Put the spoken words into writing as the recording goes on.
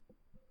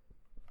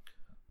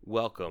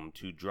Welcome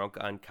to Drunk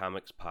on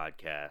Comics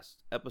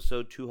Podcast,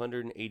 episode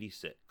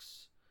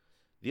 286.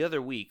 The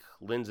other week,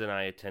 Linz and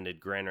I attended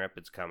Grand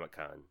Rapids Comic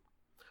Con.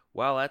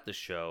 While at the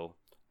show,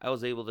 I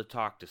was able to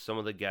talk to some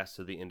of the guests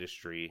of the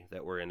industry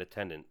that were in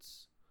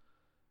attendance.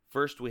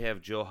 First, we have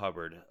Joe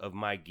Hubbard of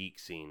My Geek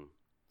Scene.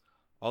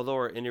 Although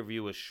our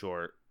interview was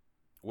short,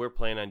 we're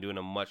planning on doing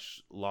a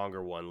much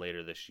longer one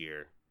later this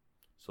year,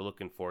 so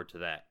looking forward to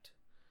that.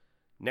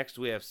 Next,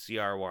 we have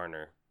C.R.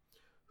 Warner,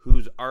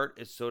 whose art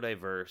is so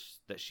diverse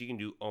that she can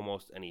do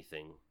almost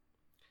anything.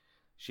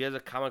 She has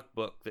a comic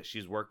book that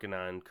she's working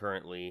on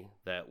currently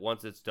that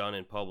once it's done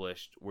and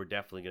published, we're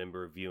definitely going to be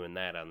reviewing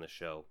that on the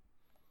show.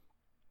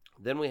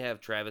 Then we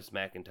have Travis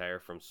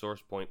McIntyre from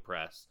Source Point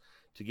Press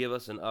to give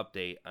us an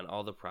update on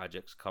all the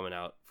projects coming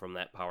out from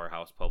that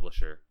powerhouse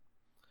publisher.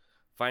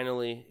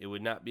 Finally, it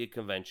would not be a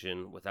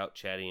convention without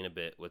chatting a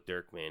bit with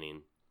Dirk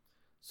Manning,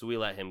 so we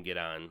let him get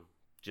on,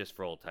 just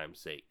for old time's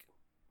sake.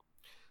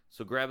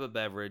 So grab a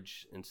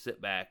beverage and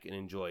sit back and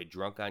enjoy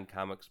Drunk on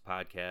Comics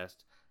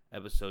Podcast,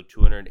 episode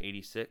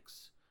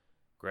 286,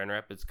 Grand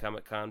Rapids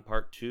Comic Con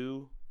Part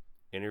 2,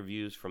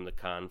 interviews from the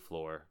con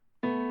floor.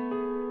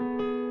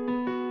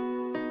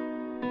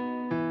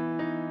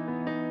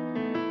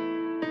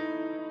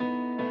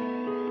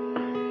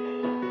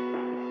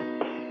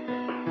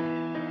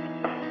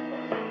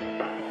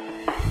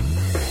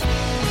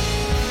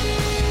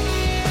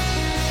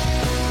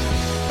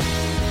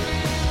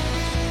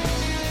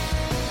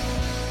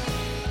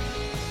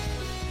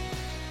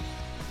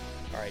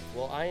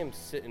 I am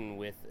sitting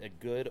with a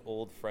good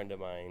old friend of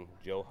mine,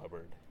 Joe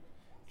Hubbard.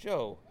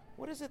 Joe,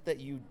 what is it that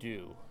you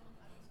do?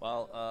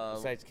 Well,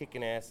 besides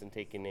kicking ass and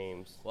taking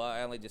names. Well,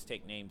 I only just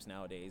take names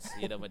nowadays.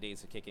 My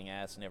days of kicking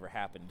ass never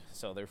happened,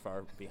 so they're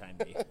far behind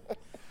me.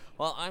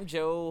 Well, I'm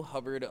Joe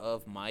Hubbard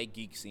of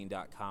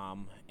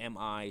MyGeekScene.com,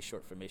 MI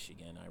short for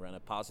Michigan. I run a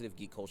positive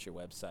geek culture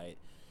website.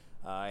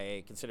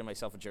 I consider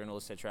myself a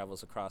journalist that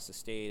travels across the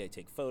state. I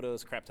take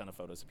photos, crap ton of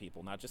photos of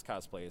people, not just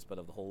cosplayers, but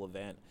of the whole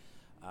event.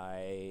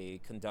 I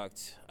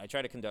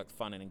try to conduct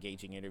fun and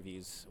engaging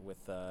interviews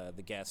with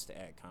the guests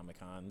at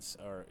Comic-Cons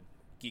or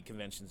geek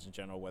conventions in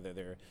general, whether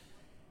they're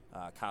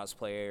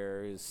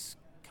cosplayers,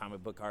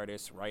 comic book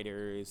artists,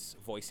 writers,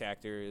 voice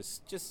actors,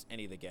 just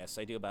any of the guests.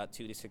 I do about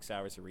 2 to 6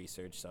 hours of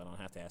research, so I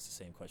don't have to ask the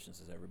same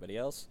questions as everybody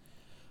else.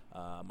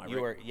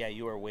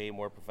 You are way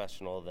more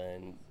professional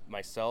than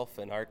myself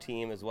and our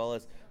team, as well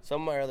as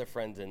some of my other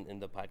friends in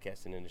the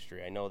podcasting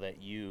industry. I know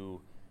that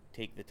you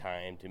take the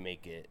time to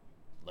make it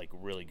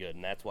really good,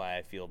 and that's why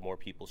I feel more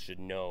people should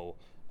know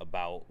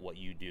about what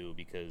you do,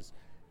 because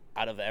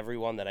out of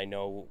everyone that I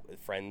know,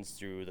 friends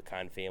through the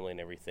con family and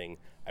everything,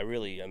 I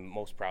really am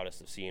most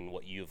proudest of seeing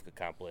what you've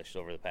accomplished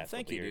over the past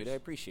couple years. Thank you, dude. I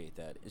appreciate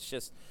that. It's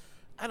just,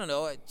 I don't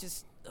know,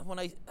 when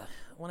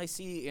I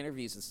see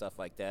interviews and stuff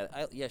like that,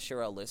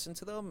 I'll listen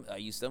to them. I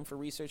use them for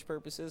research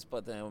purposes,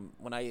 but then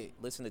when I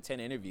listen to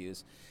 10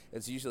 interviews,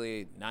 it's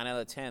usually 9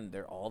 out of 10,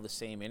 they're all the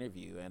same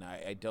interview, and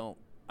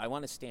I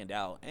want to stand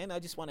out, and I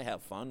just want to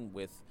have fun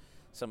with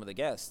some of the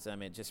guests. I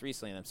mean, just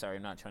recently, and I'm sorry,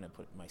 I'm not trying to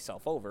put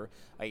myself over,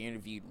 I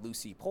interviewed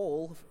Lucy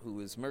Pohl, who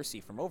is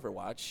Mercy from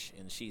Overwatch,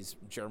 and she's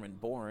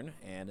German-born,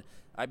 and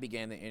I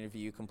began the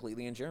interview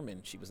completely in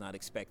German. She was not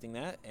expecting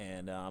that,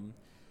 and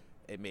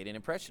it made an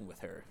impression with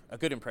her. A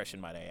good impression,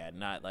 might I add,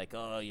 not like,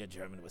 oh, your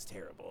German was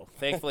terrible.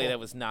 Thankfully, that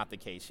was not the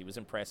case. She was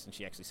impressed, and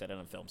she actually said it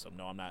on film, so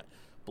no, I'm not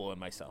blowing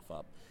myself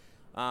up.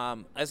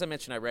 As I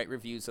mentioned, I write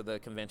reviews of the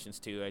conventions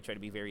too. I try to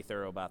be very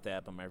thorough about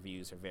that, but my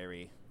reviews are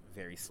very,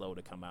 very slow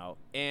to come out.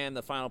 And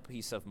the final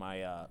piece of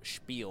my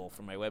spiel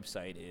from my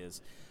website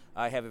is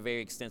I have a very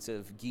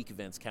extensive geek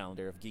events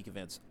calendar of geek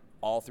events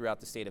all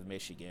throughout the state of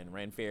Michigan.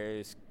 Ren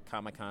fairs,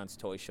 Comic-Cons,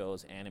 toy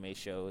shows, anime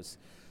shows,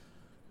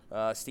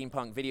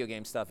 steampunk video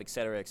game stuff, et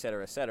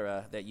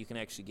cetera, that you can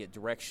actually get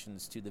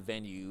directions to the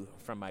venue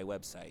from my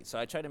website. So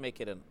I try to make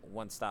it a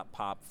one-stop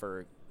pop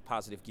for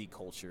positive geek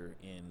culture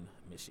in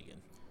Michigan.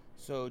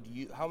 So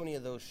how many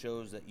of those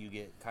shows that you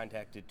get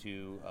contacted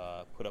to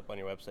put up on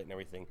your website and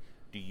everything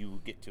do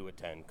you get to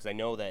attend? Because I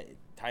know that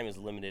time is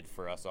limited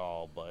for us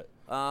all, but...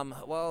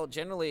 Well,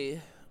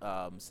 generally,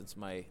 since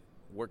my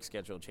work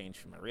schedule changed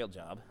from my real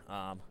job,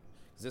 because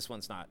this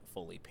one's not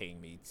fully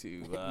paying me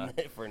to...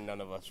 for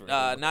none of us, really.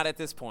 Not at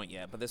this point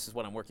yet, but this is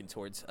what I'm working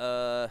towards.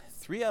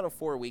 3 out of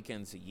 4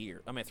 weekends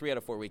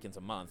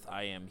a month,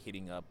 I am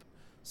hitting up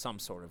some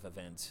sort of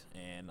event.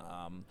 And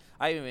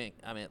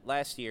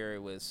last year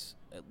it was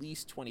at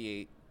least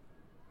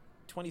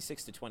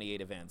 26 to 28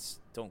 events.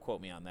 Don't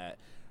quote me on that.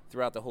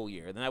 Throughout the whole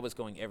year. And I was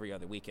going every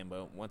other weekend,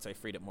 but once I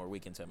freed up more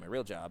weekends at my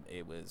real job,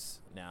 it was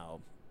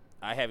now,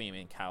 I haven't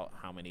even count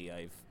how many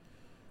I've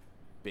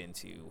been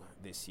to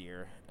this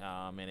year.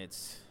 And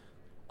it's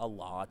a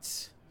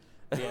lot.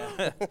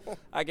 Yeah.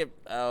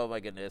 Oh my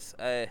goodness.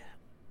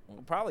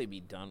 We'll probably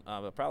be done.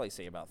 I'll probably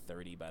say about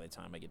 30 by the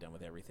time I get done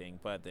with everything.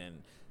 But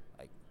then,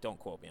 don't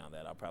quote me on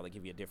that. I'll probably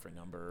give you a different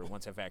number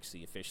once I've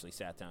actually officially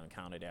sat down and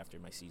counted after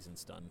my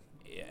season's done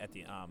at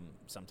the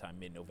sometime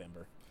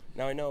mid-November.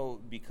 Now I know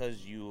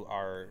because you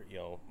are,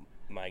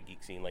 My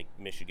Geek Scene,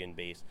 Michigan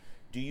based,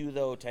 Do you,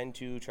 though, tend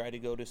to try to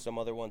go to some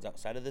other ones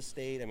outside of the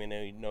state? I mean,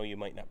 I know you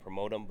might not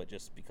promote them, but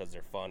just because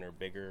they're fun or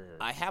bigger? Or...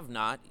 I have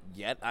not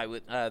yet. I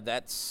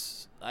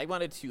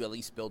wanted to at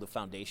least build a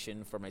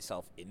foundation for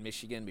myself in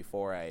Michigan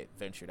before I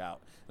ventured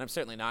out. And I'm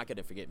certainly not going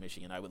to forget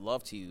Michigan. I would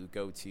love to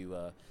go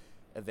to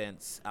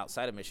events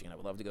outside of Michigan. I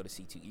would love to go to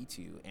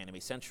C2E2,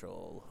 Anime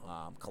Central,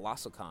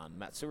 Colossal Con,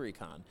 Matsuri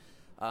Con.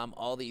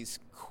 All these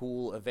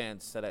cool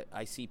events that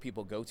I see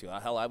people go to.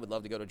 Hell, I would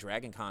love to go to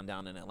Dragon Con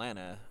down in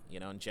Atlanta,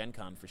 and Gen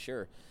Con for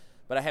sure.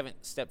 But I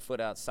haven't stepped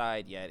foot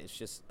outside yet. It's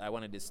just I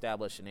wanted to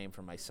establish a name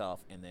for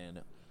myself, and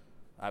then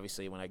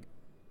obviously when I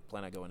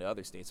plan on going to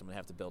other states, I'm going to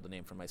have to build a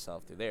name for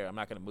myself through there. I'm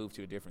not going to move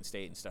to a different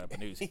state and start up a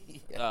new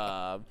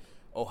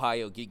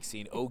Ohio geek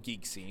scene,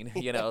 geek scene,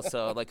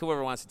 So like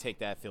whoever wants to take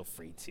that, feel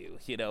free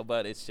to,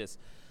 But it's just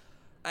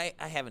I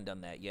haven't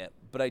done that yet,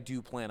 but I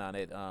do plan on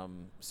it.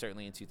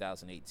 Certainly in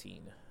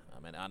 2018.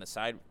 And on a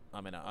side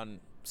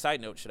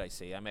note, should I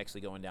say, I'm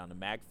actually going down to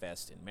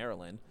MagFest in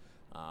Maryland,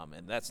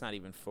 and that's not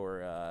even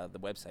for the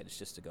website. It's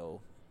just to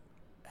go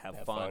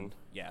have fun.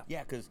 Yeah.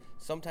 Yeah, because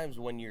sometimes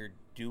when you're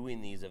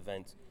doing these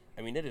events,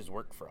 I mean, it is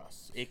work for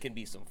us. It can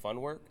be some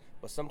fun work,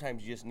 but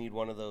sometimes you just need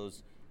one of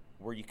those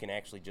where you can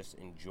actually just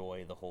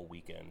enjoy the whole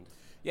weekend.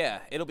 Yeah,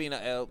 it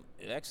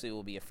actually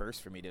will be a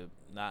first for me to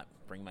not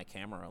bring my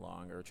camera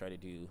along or try to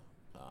do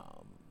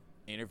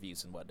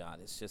interviews and whatnot.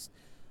 It's just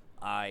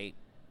I'm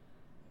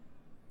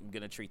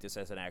going to treat this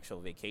as an actual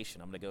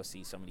vacation. I'm going to go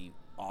see so many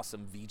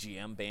awesome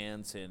VGM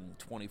bands and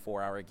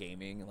 24-hour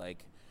gaming.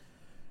 Like,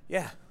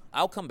 yeah,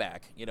 I'll come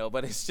back,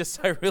 but it's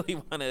just I really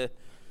want to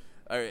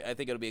 – I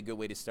think it'll be a good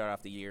way to start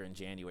off the year in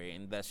January,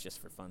 and that's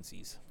just for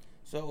funsies.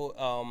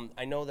 So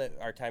I know that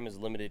our time is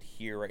limited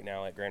here right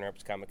now at Grand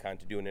Rapids Comic Con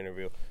to do an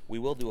interview. We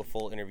will do a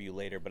full interview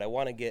later, but I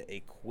want to get a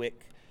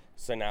quick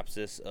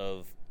synopsis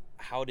of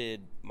how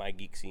did My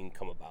Geek Scene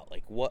come about?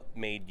 Like, what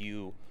made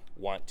you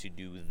want to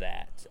do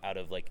that out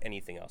of, like,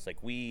 anything else?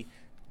 Like, we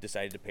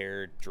decided to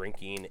pair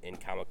drinking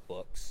and comic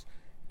books.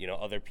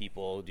 Other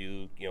people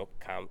do,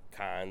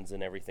 cons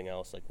and everything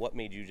else. Like, what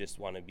made you just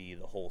want to be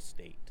the whole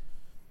state?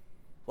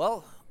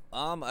 Well,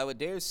 I would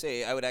dare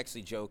say, I would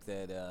actually joke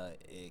that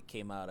it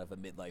came out of a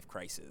midlife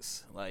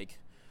crisis. Like,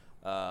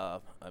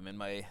 I'm in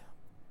my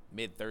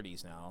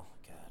mid-30s now.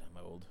 God, I'm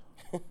old.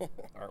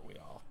 Aren't we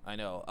all? I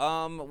know.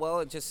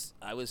 Well,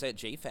 I was at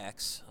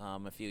JFAX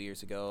a few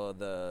years ago,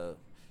 the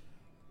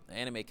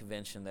anime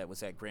convention that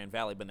was at Grand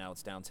Valley, but now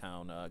it's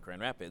downtown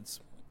Grand Rapids.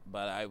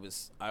 But I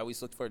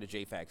always looked forward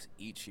to JFAX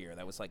each year.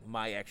 That was like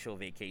my actual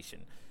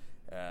vacation.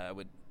 I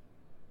would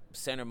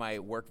center my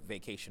work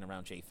vacation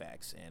around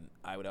JFAX, and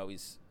I would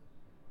always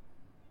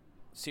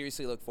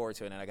seriously look forward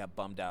to it, and I got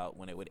bummed out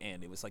when it would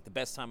end. It was like the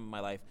best time of my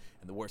life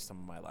and the worst time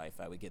of my life.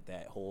 I would get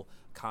that whole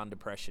con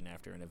depression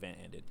after an event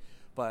ended.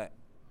 But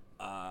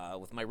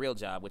with my real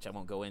job, which I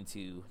won't go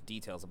into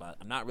details about,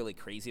 I'm not really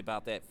crazy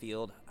about that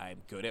field.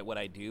 I'm good at what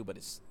I do, but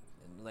it's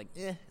like,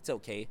 it's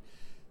okay.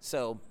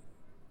 So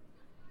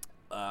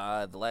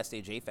the last day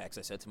of JFAX,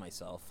 I said to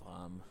myself,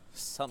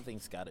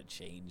 something's got to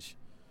change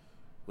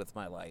with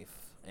my life.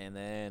 And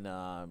then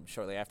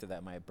shortly after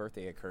that, my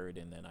birthday occurred,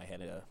 and then I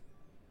had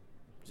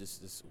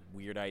just this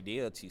weird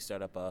idea to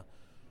start up a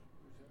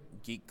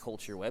geek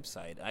culture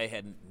website. I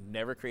had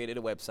never created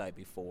a website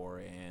before,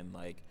 and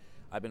like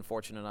I've been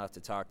fortunate enough to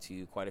talk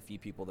to quite a few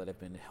people that have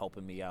been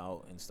helping me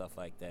out and stuff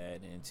like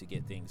that, and to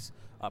get things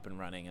up and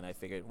running. And I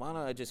figured, why don't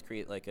I just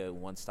create like a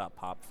one-stop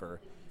pop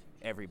for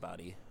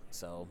everybody?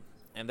 So,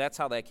 and that's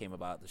how that came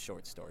about. The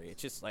short story.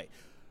 It's just like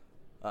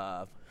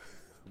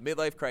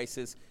midlife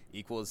crisis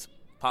equals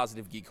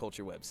positive geek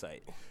culture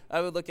website. I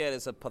would look at it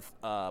as a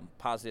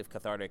positive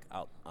cathartic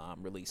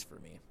release for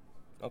me.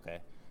 Okay.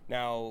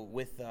 Now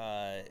with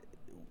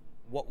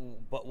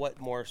what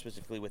more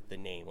specifically with the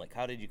name? Like,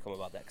 how did you come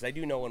about that? Because I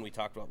do know when we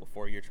talked about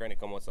before, you're trying to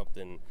come up with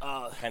something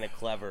kind of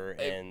clever.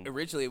 And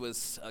originally it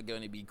was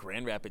going to be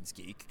Grand Rapids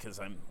Geek, because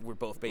we're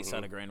both based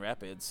out of Grand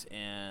Rapids,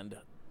 and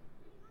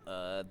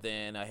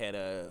then I had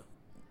a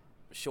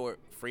short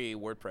free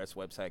WordPress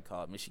website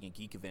called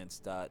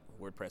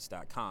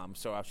MichiganGeekEvents.wordpress.com.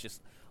 So I was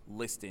just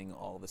listing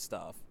all the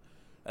stuff.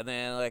 And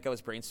then, like, I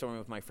was brainstorming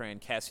with my friend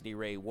Cassidy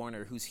Ray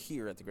Warner, who's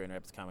here at the Grand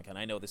Rapids Comic Con.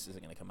 I know this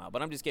isn't going to come out,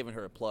 but I'm just giving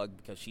her a plug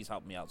because she's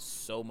helped me out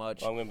so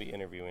much. Well, I'm going to be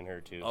interviewing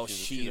her, too. Oh,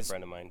 she's a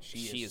friend of mine.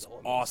 She is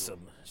so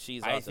awesome.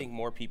 She's awesome. I think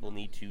more people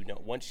need to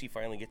know, once she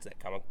finally gets that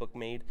comic book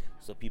made,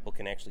 so people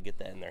can actually get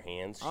that in their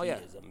hands. She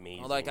is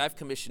amazing. Well, like, I've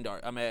commissioned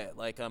art. I'm at,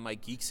 like, on my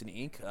Geeks and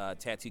Ink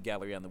tattoo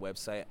gallery on the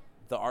website.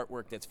 The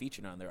artwork that's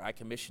featured on there, I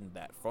commissioned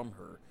that from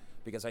her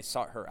because I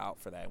sought her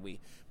out for that.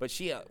 But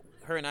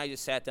her and I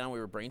just sat down. We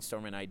were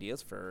brainstorming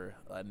ideas for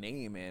a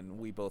name, and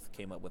we both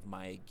came up with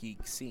My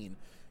Geek Scene.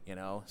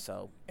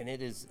 So. And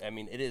it is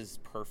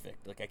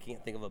perfect. Like, I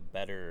can't think of a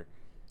better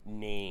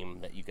name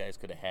that you guys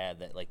could have had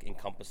that like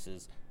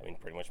encompasses,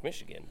 pretty much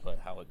Michigan, but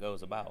how it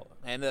goes about.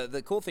 And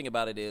the cool thing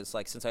about it is,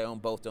 like, since I own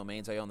both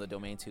domains, I own the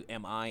domain to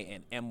MI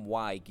and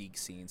MY Geek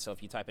Scene. So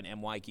if you type in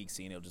MY Geek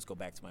Scene, it'll just go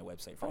back to my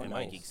website for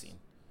MY Geek Scene.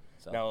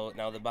 So.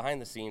 Now the behind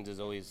the scenes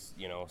is always,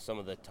 some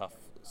of the tough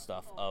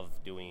stuff of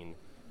doing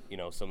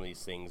some of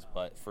these things,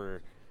 but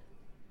for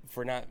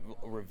not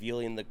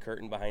revealing the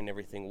curtain behind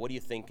everything, what do you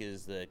think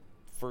is the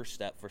first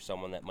step for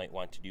someone that might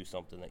want to do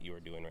something that you are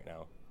doing right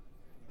now?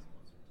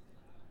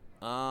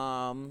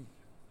 I've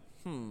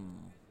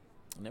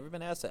never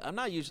been asked that. I'm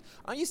used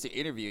to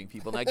interviewing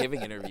people, not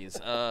giving interviews.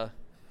 The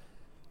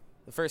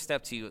first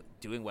step to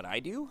doing what I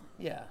do?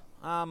 Yeah.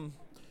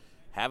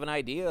 Have an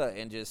idea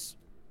and just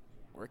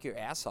work your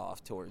ass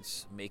off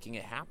towards making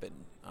it happen.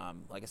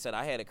 Like I said,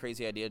 I had a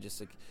crazy idea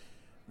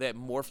that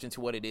morphed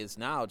into what it is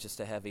now, just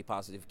to have a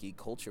positive geek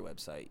culture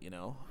website,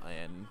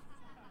 and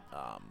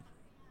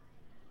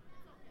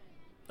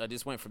I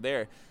just went from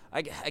there.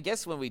 I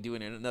guess when we do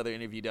another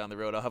interview down the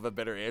road, I'll have a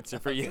better answer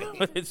for you.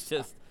 But it's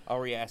just, I'll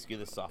re-ask you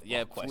the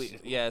softball question.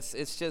 Yes,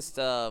 it's just,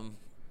 I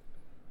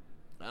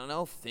don't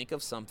know, think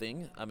of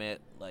something.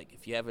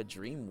 If you have a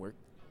dream work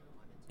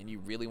and you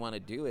really want to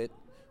do it,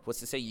 what's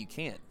to say you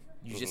can't?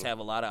 You just have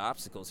a lot of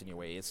obstacles in your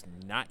way. It's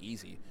not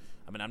easy.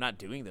 I'm not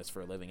doing this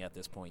for a living at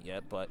this point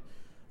yet, but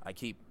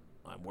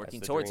I'm working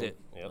towards dream.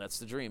 it. Yep. That's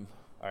the dream.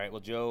 All right,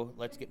 well, Joe,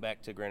 let's get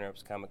back to Grand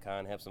Rapids Comic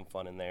Con, have some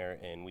fun in there,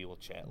 and we will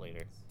chat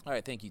later. All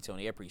right, thank you,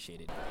 Tony. I appreciate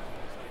it.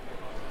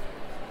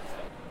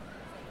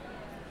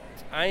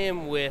 I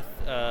am with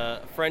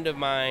a friend of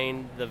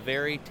mine, the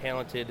very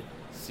talented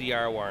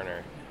C.R.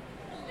 Warner.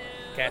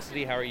 Hello.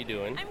 Cassidy, how are you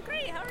doing? I'm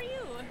great. How are you?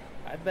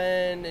 I've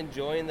been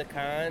enjoying the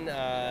con.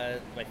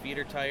 My feet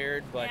are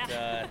tired, but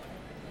Yeah.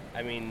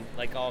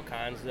 like all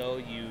cons, though,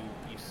 you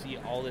see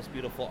all this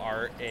beautiful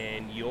art,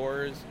 and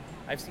yours.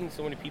 I've seen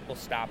so many people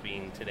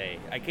stopping today.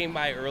 I came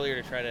by earlier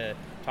to try to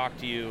talk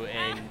to you,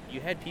 and you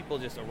had people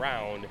just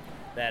around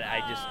that I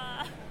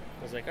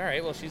was like, all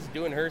right, well, she's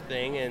doing her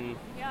thing, and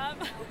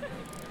Yep.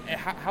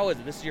 how is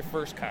it? This is your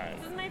first con.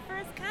 This is my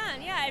first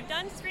con. Yeah, I've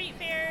done street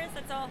fairs.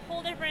 That's a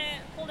whole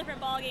different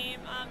ball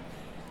game.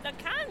 The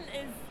con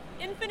is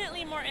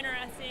infinitely more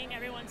interesting.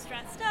 Everyone's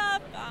dressed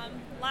up.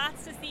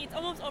 Lots to see. It's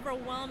almost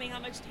overwhelming how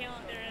much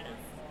talent there is.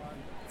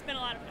 It's been a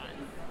lot of fun.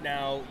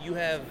 Now you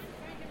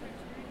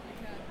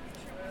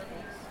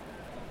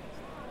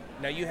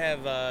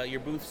have your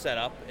booth set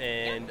up,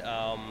 and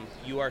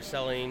you are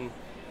selling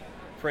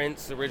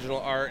prints, original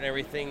art, and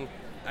everything.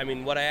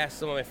 What I asked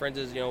some of my friends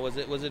is, was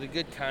it a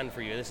good con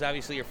for you? This is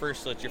obviously your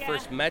first, so it's your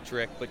first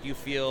metric, but you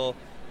feel,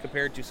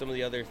 compared to some of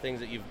the other things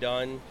that you've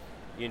done,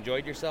 you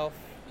enjoyed yourself?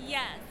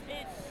 Yes,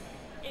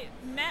 it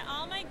met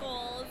all my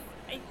goals.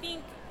 I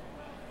think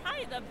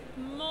probably the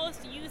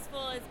most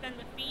useful has been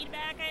the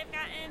feedback I've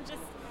gotten.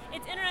 Just,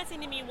 it's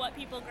interesting to me what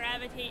people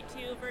gravitate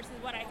to versus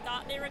what I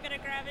thought they were going to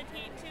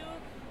gravitate to.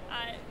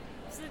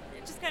 So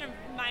it's just kind of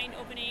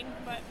mind-opening,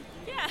 but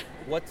yeah.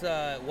 What's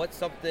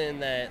something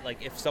that,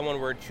 like, if someone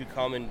were to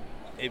come and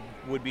it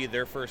would be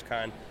their first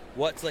con,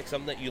 what's like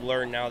something that you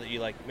learn now that you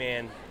like,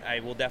 man, I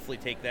will definitely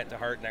take that to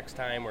heart next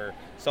time, or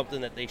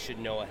something that they should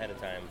know ahead of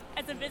time?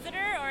 As a visitor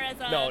or as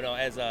a... No,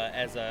 as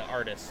a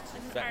artist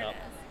setting up.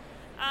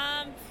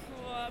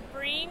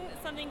 Bring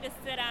something to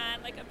sit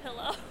on, like a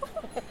pillow.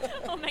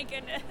 Oh my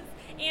goodness.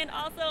 And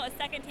also a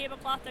second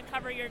tablecloth to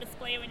cover your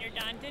display when you're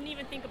done. Didn't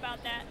even think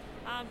about that,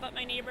 but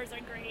my neighbors are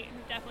great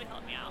and definitely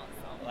helped me out.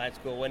 So. Well, that's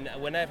cool.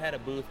 When I've had a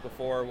booth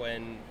before,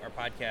 when our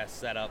podcast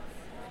set up,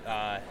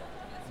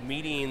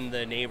 meeting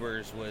the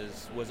neighbors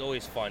was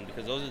always fun,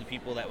 because those are the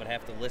people that would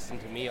have to listen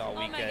to me all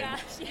weekend. Oh my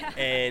gosh, yeah.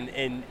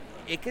 And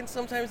it can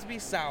sometimes be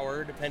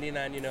sour, depending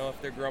on,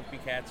 if they're grumpy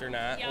cats or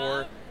not, Yep.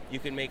 or you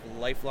can make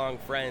lifelong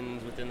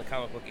friends within the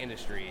comic book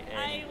industry. And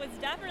I was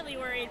definitely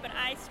worried, but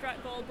I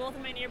struck gold. Both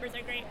of my neighbors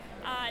are great.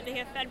 They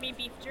have fed me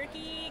beef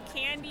jerky,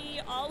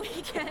 candy all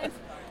weekend.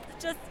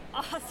 Just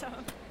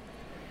awesome.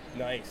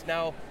 Nice.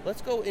 Now,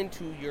 let's go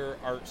into your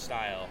art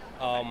style.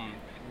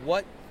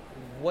 What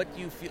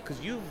do you feel, because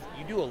you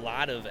do a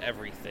lot of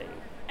everything.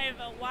 I have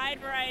a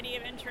wide variety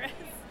of interests.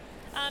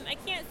 I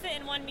can't sit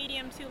in one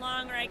medium too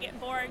long or I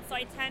get bored, so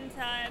I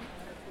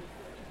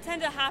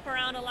tend to hop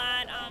around a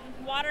lot.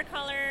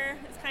 Watercolor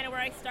is kind of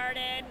where I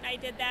started. I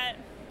did that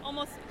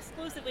almost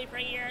exclusively for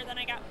a year. Then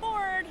I got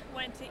bored,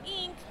 went to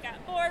ink,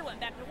 got bored,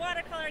 went back to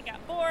watercolor,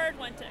 got bored,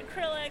 went to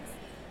acrylics,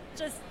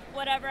 just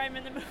whatever I'm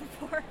in the mood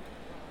for.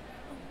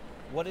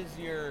 What is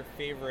your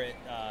favorite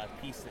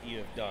piece that you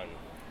have done?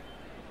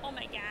 Oh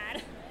my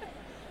God.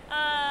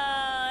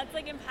 It's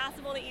like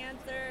impossible to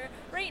answer.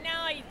 Right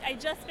now, I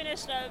just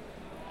finished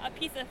a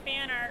piece of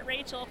fan art,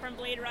 Rachel from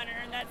Blade Runner,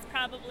 and that's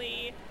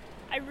probably,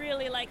 I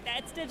really like that.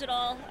 It's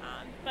digital,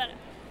 but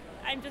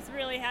I'm just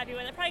really happy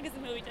with it. Probably because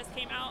the movie just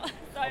came out,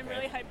 so I'm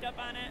really hyped up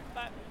on it.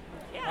 But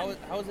yeah.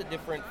 How is it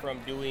different from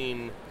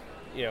doing,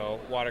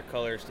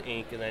 watercolors to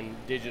ink and then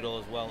digital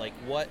as well? Like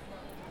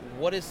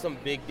what is some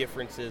big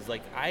differences?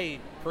 Like, I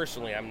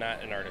personally, I'm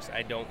not an artist.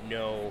 I don't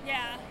know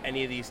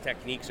any of these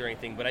techniques or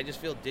anything, but I just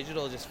feel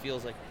digital just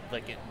feels like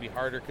it'd be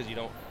harder because you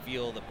don't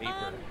feel the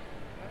paper.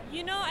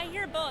 I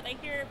hear both. I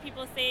hear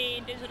people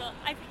say digital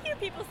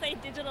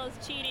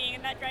is cheating,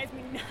 and that drives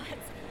me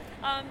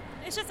nuts.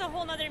 It's just a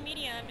whole nother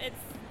medium.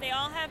 They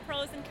all have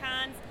pros and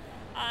cons.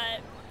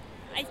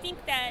 I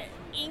think that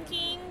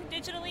inking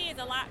digitally is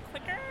a lot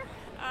quicker,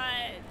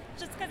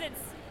 just because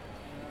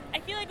I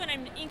feel like when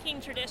I'm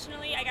inking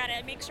traditionally, I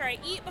gotta make sure I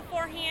eat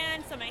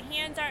beforehand so my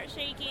hands aren't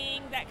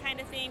shaking, that kind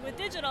of thing. With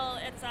digital,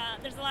 it's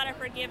there's a lot of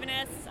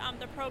forgiveness.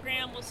 The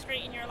program will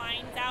straighten your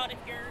lines out if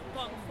you're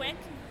going quick.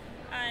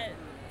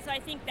 So I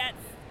think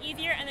that's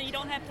easier, and then you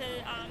don't have to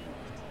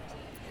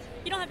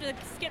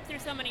skip through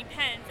so many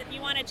pens. If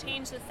you want to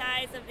change the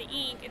size of the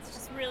ink, it's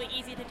just really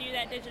easy to do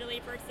that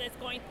digitally versus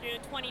going through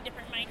 20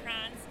 different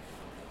microns.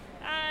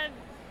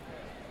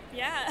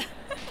 Yeah.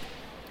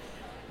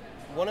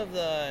 One of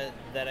the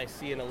that I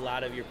see in a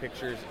lot of your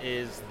pictures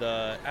is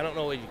the, I don't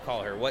know what you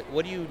call her.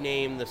 What do you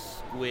name the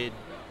squid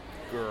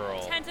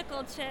girl?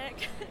 Tentacle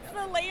chick. It's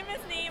the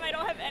lamest name. I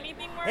don't have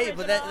anything more Hey,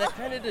 original. but that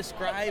kind of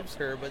describes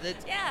her. But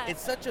Yeah.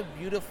 it's such a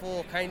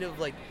beautiful kind of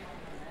like,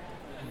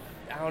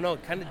 I don't know,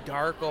 kind of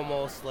dark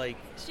almost like.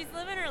 She's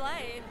living her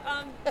life.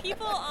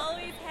 People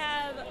always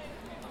have,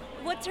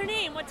 what's her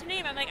name? What's her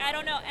name? I'm like, I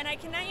don't know. And I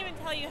cannot even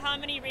tell you how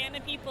many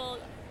random people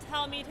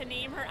tell me to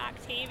name her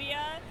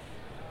Octavia.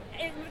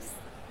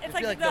 It's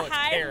like the no, it's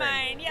hive Karen.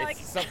 mind. Yeah, it's like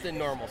something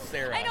normal,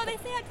 Sarah. I know they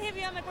say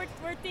Octavia. I'm like,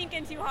 we're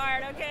thinking too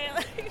hard, okay?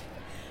 Like,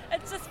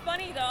 it's just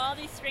funny though. All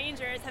these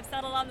strangers have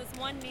settled on this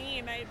one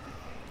name.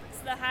 It's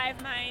the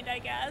hive mind, I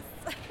guess.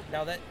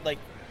 Now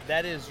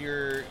that is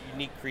your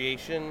unique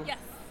creation. Yes.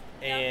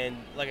 And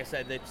like I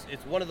said,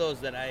 it's one of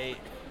those that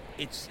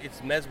it's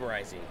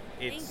mesmerizing.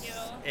 Thank you.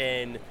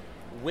 And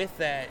with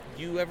that,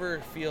 do you ever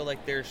feel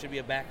like there should be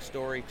a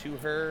backstory to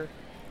her?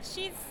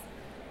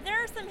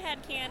 There are some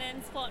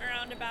headcanons floating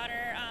around about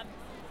her.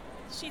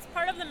 She's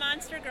part of the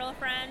Monster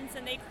Girlfriends,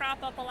 and they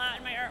crop up a lot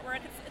in my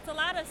artwork. It's a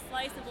lot of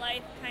slice of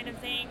life kind of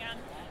thing.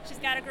 She's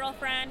got a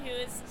girlfriend who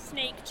is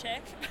Snake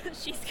Chick.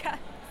 She's got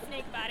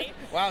snake body.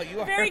 Wow, you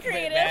are very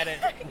creative. bad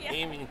at Yeah.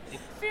 naming.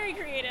 Very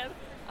creative.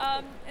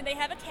 And they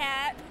have a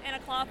cat and a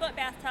clawfoot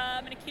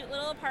bathtub and a cute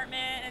little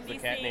apartment. And Is the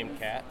these cat things. named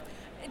Cat?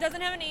 It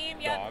doesn't have a name.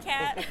 Yep, Dog.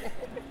 cat.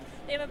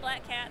 They have a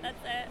black cat.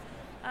 That's it.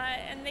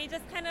 And they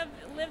just kind of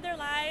live their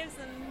lives,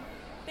 and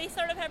they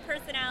sort of have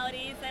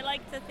personalities. I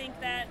like to think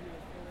that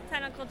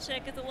Tentacle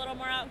Chick is a little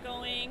more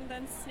outgoing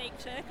than Snake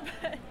Chick,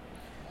 but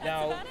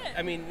that's about it.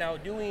 I mean, now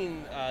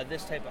doing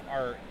this type of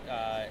art,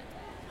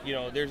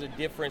 there's a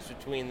difference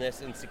between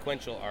this and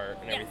sequential art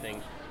and Yes.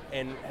 everything.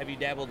 And have you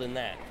dabbled in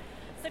that?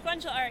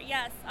 Sequential art,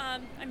 yes.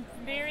 I'm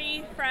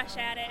very fresh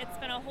at it. It's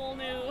been a whole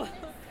new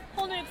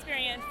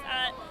experience.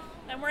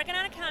 I'm working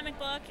on a comic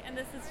book, and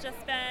this has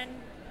just been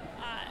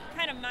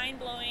kind of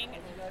mind-blowing.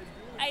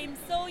 I'm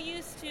so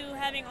used to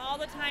having all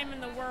the time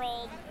in the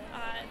world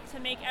to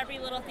make every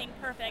little thing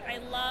perfect. I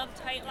love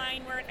tight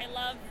line work. I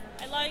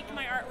like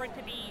my artwork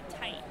to be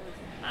tight.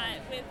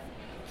 With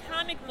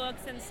comic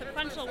books and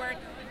sequential work,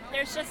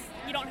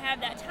 you don't have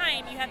that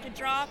time. You have to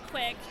draw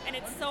quick, and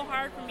it's so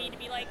hard for me to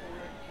be like,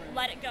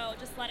 let it go,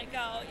 just let it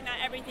go. Not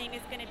everything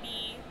is going to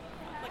be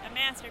like a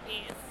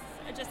masterpiece.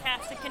 It just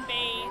has to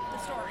convey the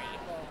story.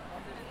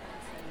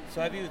 So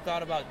have you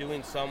thought about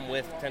doing some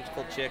with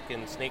Tentacle Chick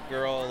and Snake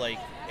Girl,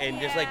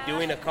 just Yeah.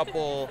 doing a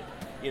couple,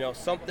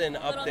 something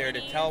up Little there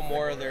to minis. tell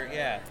more of their,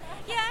 Yeah,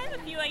 I have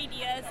a few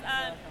ideas.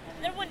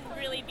 There wouldn't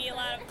really be a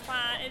lot of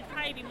plot. It'd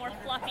probably be more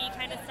fluffy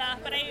kind of stuff.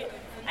 But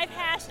I've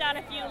hashed out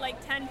a few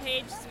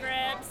 10-page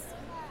scripts.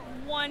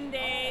 One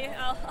day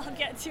I'll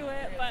get to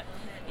it, but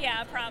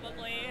yeah,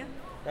 probably.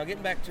 Now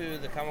getting back to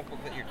the comic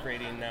book that you're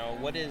creating now,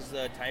 what is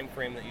the time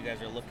frame that you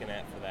guys are looking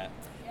at for that?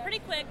 Pretty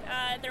quick.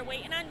 They're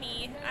waiting on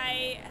me.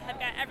 I have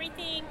got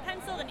everything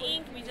penciled and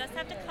inked. We just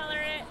have to color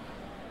it.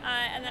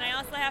 And then I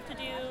also have to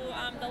do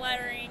the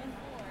lettering.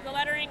 The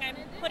lettering I'm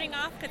putting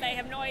off because I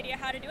have no idea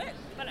how to do it,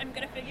 but I'm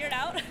going to figure it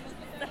out.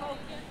 So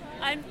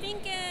I'm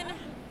thinking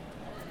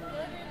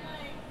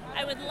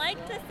I would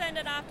like to send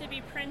it off to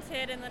be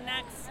printed in the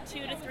next 2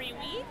 to 3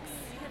 weeks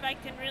if I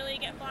can really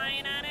get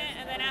flying on it.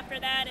 And then after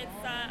that,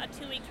 it's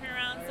a 2-week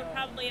turnaround, so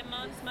probably a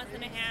month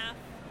and a half.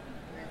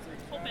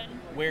 Hoping.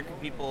 Where can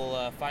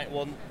people find,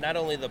 not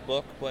only the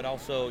book, but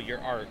also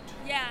your art?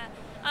 Yeah.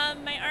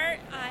 My art,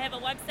 I have a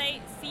website,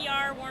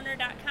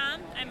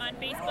 crwarner.com. I'm on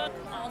Facebook,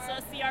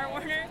 also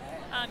crwarner.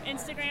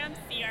 Instagram,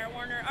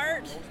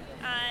 crwarnerart.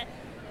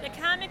 The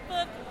comic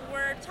book,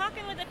 we're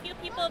talking with a few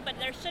people, but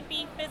there should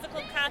be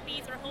physical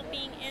copies we're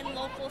hoping in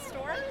local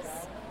stores.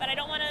 But I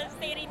don't want to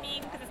say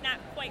anything because it's not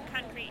quite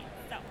concrete.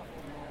 So.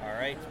 All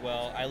right.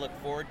 Well, I look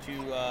forward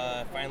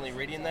to finally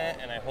reading that,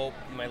 and I hope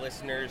my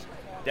listeners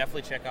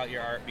definitely check out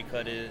your art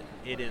because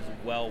it is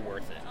well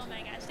worth it. Oh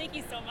my gosh, thank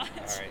you so much.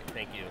 All right,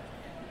 thank you.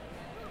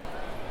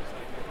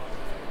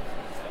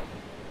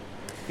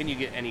 Can you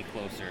get any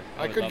closer?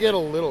 I could get a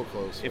little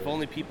closer. If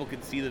only people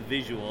could see the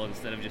visual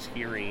instead of just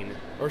hearing.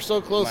 Or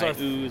so close, my our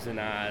oohs and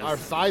ahs. Our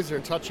thighs are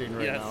touching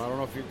right Yes. now. I don't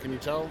know if can you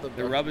tell?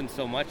 They're rubbing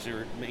so much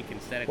they're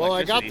making static Well, I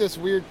electricity. got this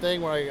weird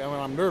thing when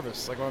I'm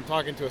nervous, like when I'm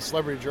talking to a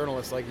celebrity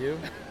journalist like you.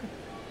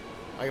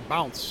 I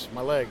bounce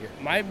my leg.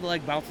 My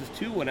leg bounces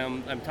too when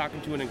I'm talking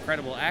to an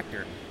incredible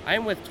actor. I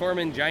am with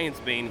Tormund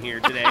Giantsbane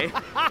here today,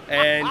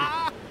 and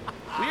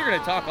we are going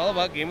to talk all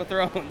about Game of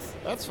Thrones.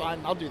 That's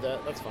fine. I'll do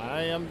that. That's fine.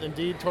 I am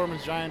indeed Tormund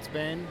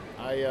Giantsbane.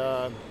 I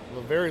have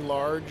a very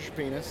large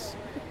penis.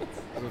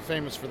 I'm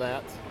famous for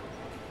that.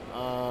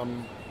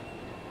 And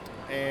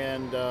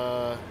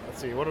let's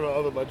see, what are the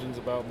other legends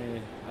about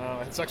me?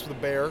 I had sex with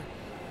a bear,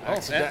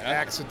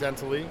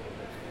 accidentally.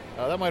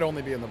 That might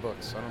only be in the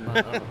books. I don't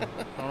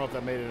know if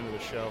that made it into the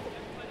show.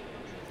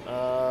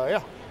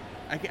 Yeah.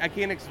 I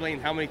can't explain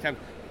how many times.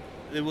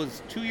 It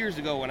was 2 years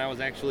ago when I was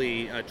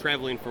actually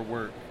traveling for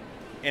work,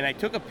 and I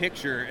took a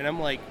picture, and I'm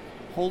like,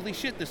 holy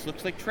shit, this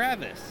looks like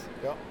Travis.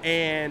 Yep.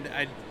 And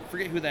I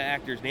forget who that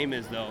actor's name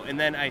is, though. And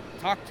then I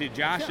talked to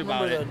Josh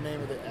about it. I can't remember the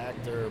name of the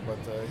actor, but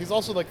he's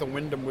also like the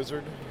Wyndham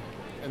Wizard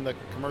in the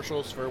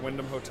commercials for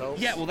Wyndham Hotels.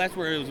 Yeah, well, that's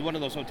where it was one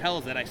of those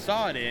hotels that I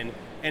saw it in,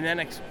 and then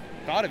I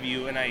thought of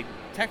you, and I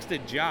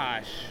texted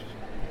Josh.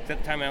 At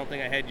the time, I don't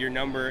think I had your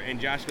number, and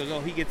Josh goes,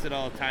 "Oh, he gets it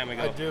all the time." I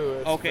go, I do.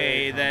 It's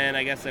okay, then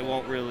I guess I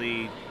won't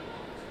really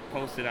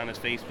post it on his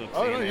Facebook.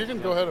 Oh no, you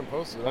can go ahead and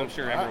post it. I'm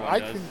sure everyone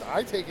does.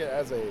 I take it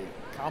as a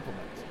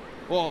compliment.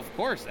 Well, of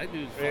course, I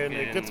do. And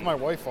it gets my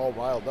wife all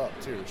riled up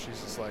too.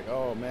 She's just like,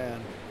 "Oh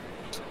man,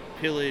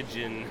 pillage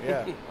and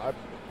yeah."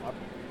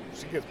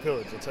 She gets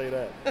pillaged. I'll tell you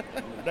that.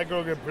 That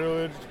girl get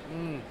pillaged.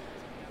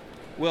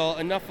 Well,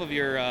 enough of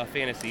your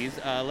fantasies.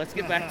 Let's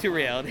get back to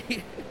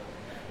reality.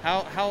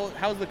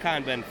 How's the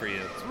con been for you?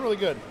 It's really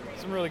good.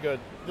 It's been really good.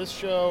 This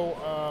show,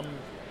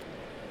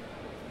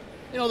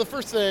 the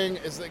first thing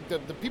is like the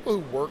people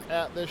who work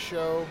at this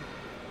show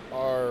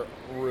are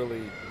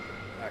really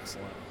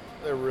excellent.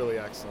 They're really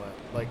excellent.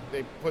 Like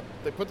they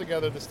put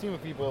together this team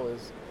of people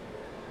is.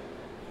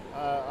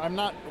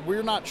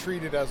 We're not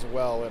treated as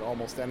well at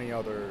almost any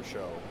other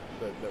show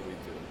that we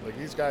do. Like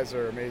these guys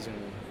are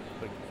amazing.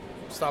 Like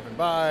stopping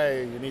by,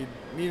 you need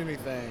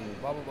anything,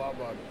 blah blah blah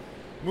blah.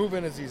 Move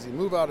in is easy.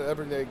 Move out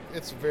every day.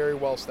 It's very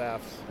well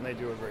staffed, and they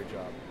do a great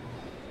job.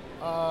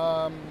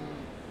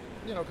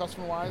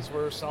 Customer-wise,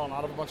 we're selling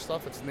out of a bunch of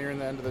stuff. It's nearing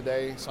the end of the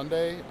day,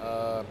 Sunday.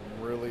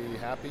 Really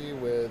happy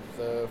with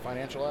the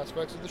financial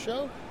aspects of the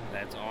show.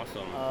 That's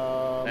awesome.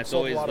 That's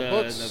always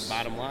the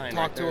bottom line.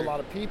 Talked to a lot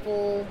of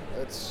people.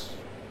 It's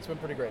been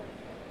pretty great.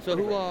 So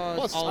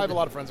Plus, I have a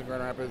lot of friends in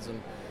Grand Rapids,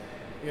 and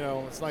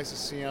it's nice to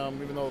see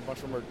them, even though a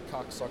bunch of them are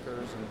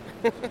cocksuckers.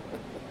 And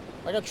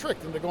I got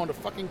tricked into going to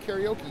fucking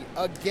karaoke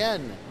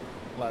again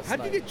last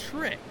night. How'd you get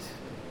tricked?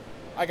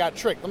 I got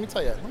tricked. Let me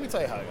tell you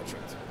how I got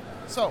tricked.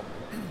 So,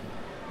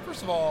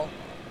 first of all,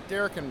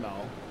 Derek and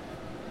Mel,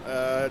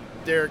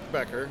 Derek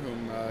Becker,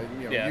 whom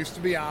used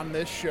to be on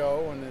this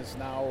show and is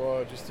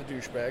now just a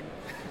douchebag.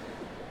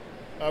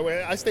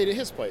 I stayed at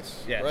his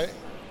place, yes. Right?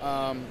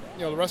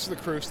 The rest of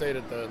the crew stayed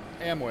at the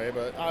Amway,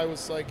 but I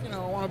was like, I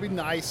want to be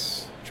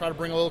nice, try to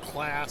bring a little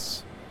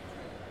class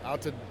out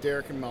to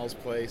Derek and Mel's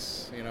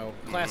place,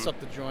 class up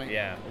the joint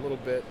a little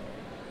bit.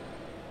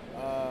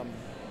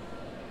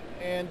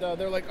 And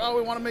they're like, oh,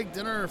 we want to make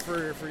dinner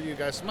for you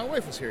guys. So my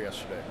wife was here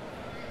yesterday.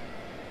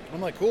 I'm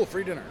like, cool,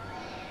 free dinner.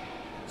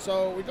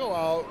 So we go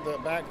out,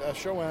 the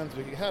show ends,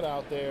 we head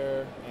out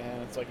there,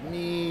 and it's like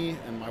me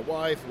and my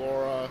wife,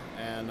 Laura,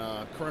 and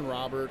Corinne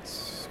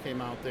Roberts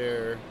came out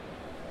there,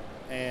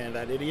 and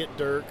that idiot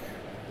Dirk.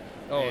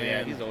 Oh,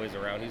 yeah, he's always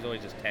around. He's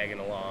always just tagging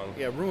along.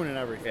 Yeah, ruining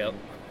everything. Yep.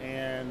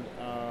 And,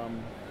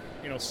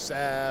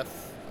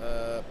 Seth,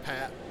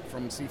 Pat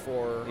from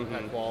C4,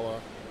 Pat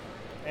Koala.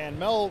 And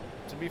Mel,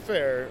 to be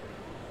fair,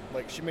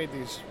 she made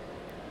these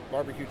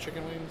barbecue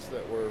chicken wings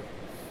that were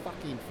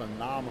fucking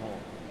phenomenal.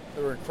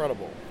 They were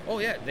incredible. Oh,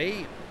 yeah,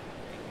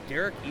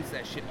 Derek eats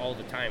that shit all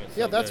the time. It's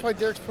that's why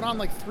Derek's put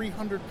on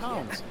 300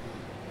 pounds.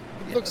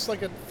 He looks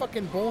like a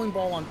fucking bowling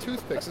ball on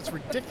toothpicks. It's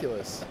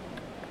ridiculous.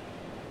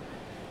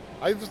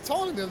 I was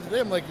telling him the other day,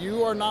 I'm like,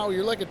 you're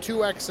like a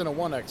 2X and a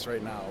 1X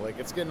right now.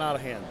 It's getting out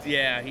of hand.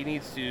 Yeah, he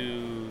needs to...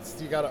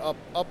 You got to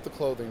up the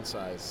clothing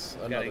size.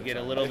 Got to get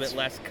a little bit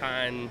less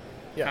con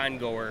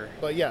goer.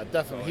 But yeah,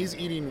 definitely. He's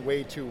eating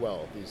way too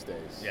well these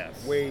days.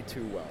 Yes. Way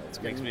too well.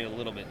 It makes me a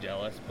little bit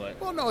jealous, but...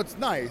 Well, no, it's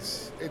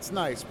nice. It's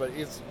nice, but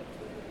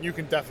you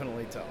can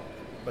definitely tell.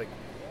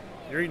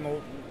 You're eating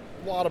a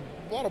lot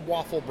of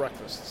waffle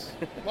breakfasts.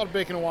 A lot of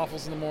bacon and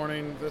waffles in the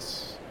morning.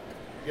 This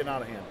getting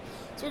out of hand.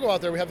 So we go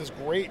out there, we have this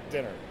great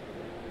dinner.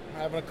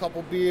 We're having a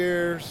couple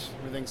beers,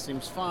 everything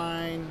seems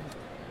fine,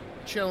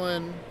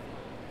 chilling.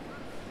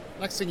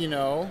 Next thing you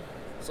know,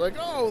 it's like,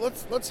 oh,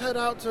 let's head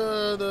out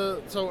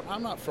to so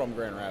I'm not from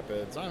Grand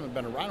Rapids. I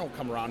don't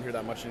come around here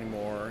that much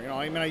anymore.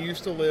 I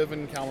used to live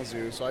in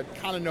Kalamazoo, so I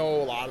kind of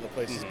know a lot of the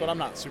places, but I'm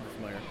not super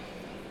familiar.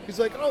 He's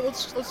like, oh,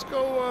 let's just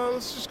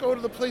go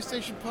to the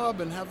PlayStation pub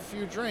and have a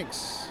few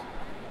drinks.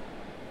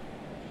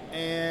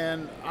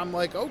 And I'm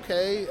like,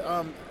 okay,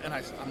 and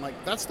I'm like,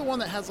 that's the one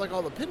that has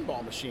all the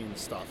pinball machine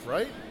stuff,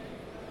 right?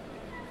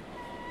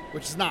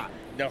 Which is not.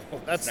 No,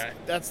 that's not.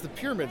 That's the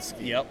pyramid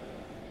scheme. Yep.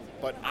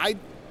 But I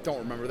don't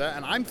remember that,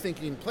 and I'm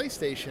thinking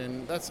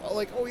PlayStation. That's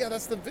oh yeah,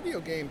 that's the video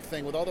game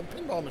thing with all the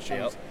pinball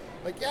machines.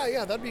 Yep.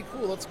 Yeah, that'd be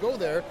cool. Let's go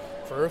there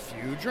for a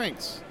few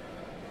drinks.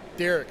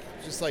 Derek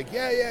just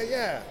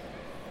yeah.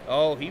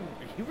 Oh, he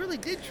really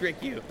did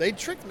trick you. They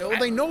tricked me.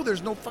 They know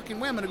there's no fucking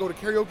way I'm going to go to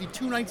karaoke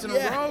 2 nights in a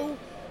row.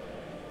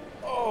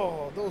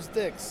 Oh, those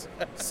dicks.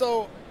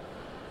 So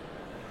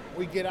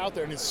we get out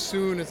there, and as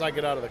soon as I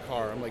get out of the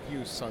car, I'm like,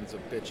 you sons of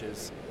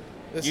bitches.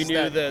 You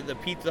knew the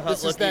Pizza Hut This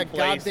is looking that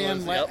place.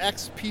 goddamn Yep.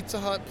 ex-Pizza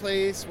Hut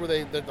place where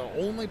they're the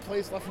only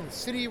place left in the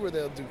city where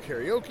they'll do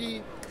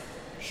karaoke.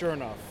 Sure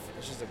enough,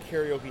 it's just a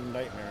karaoke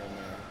nightmare in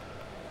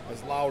there.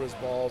 As loud as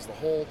balls the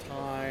whole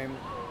time,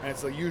 and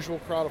it's the usual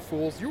crowd of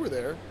fools. You were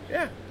there.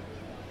 Yeah.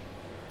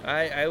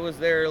 I was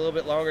there a little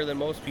bit longer than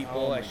most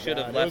people. Oh I my should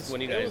have God. left It was-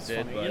 when you it guys was did.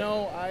 funny. But You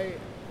know,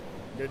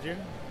 did you?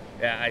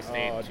 yeah, I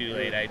stayed Oh, too dude.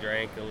 late. I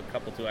drank a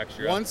couple too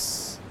extra.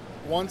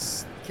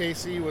 Once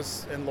Casey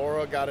and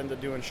Laura got into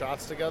doing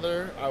shots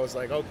together, I was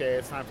like, okay,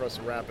 it's time for us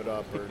to wrap it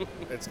up, or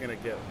it's gonna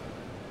get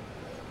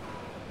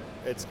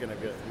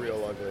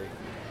real ugly.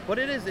 But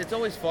it's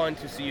always fun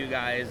to see you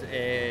guys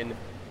and,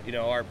 you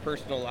know, our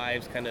personal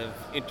lives kind of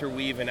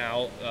interweaving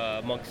out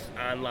amongst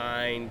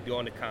online,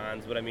 going to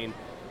cons. But I mean,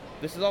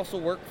 this is also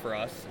work for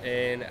us.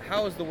 And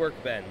how has the work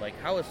been? Like,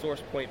 how has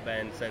Source Point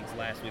been since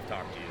last we've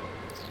talked to you?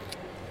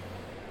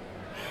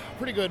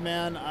 Pretty good,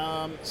 man.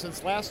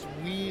 Since last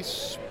we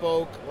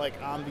spoke, like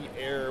on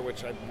the air,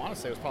 which I want to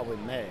say was probably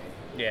May,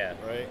 Yeah.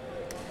 right?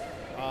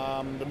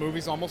 The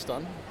movie's almost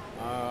done.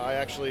 I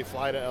actually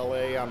fly to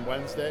LA on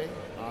Wednesday.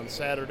 On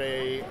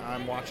Saturday,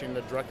 I'm watching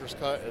the director's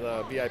cut,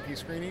 the VIP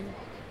screening.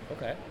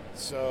 Okay.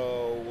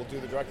 So we'll do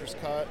the director's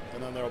cut,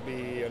 and then there'll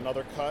be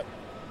another cut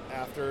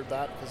after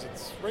that, because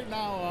it's right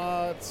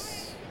now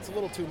it's a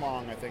little too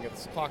long. I think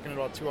it's clocking at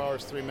about 2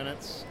 hours 3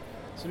 minutes.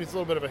 So it needs a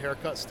little bit of a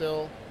haircut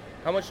still.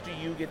 How much do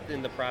you get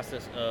in the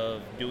process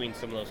of doing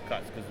some of those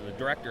cuts? Because the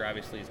director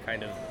obviously is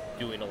kind of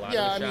doing a lot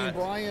Yeah, of the I mean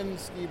shots. Brian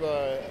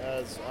Skiba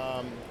as,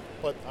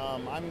 but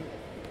I'm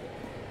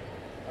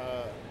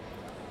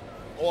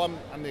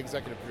the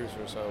executive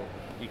producer, so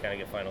You kind of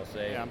get final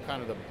say. yeah, I'm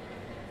kind of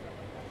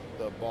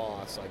the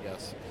boss, I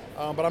guess.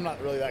 But I'm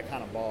not really that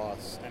kind of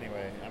boss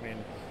anyway. I mean,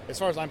 as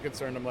far as I'm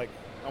concerned, I'm like,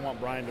 I want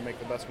Brian to make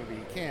the best movie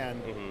he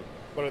can. Mhm.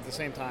 But at the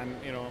same time,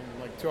 you know,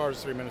 like 2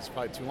 hours 3 minutes is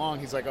probably too long.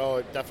 He's like, oh,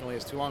 it definitely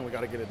is too long. We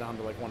got to get it down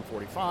to like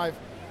 1:45.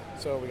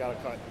 So we got to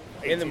cut.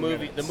 In the 18 movie,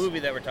 minutes. the movie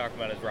that we're talking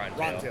about is Rotten Tail.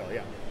 Rotten Tail,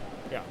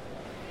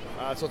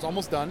 yeah. So it's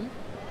almost done.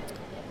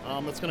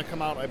 It's going to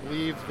come out, I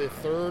believe, the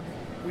third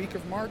week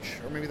of March,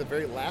 or maybe the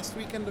very last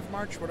weekend of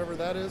March, whatever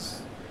that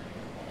is.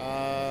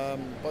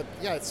 But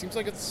yeah, it seems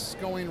like it's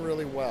going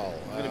really well.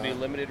 Is it going to be a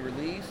limited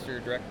release or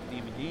direct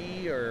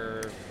DVD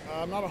or?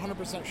 I'm not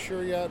 100%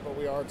 sure yet, but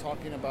we are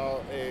talking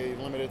about a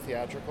limited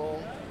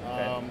theatrical.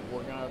 Okay.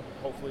 We're going to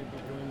hopefully be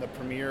doing the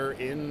premiere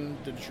in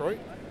Detroit.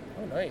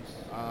 Oh, nice.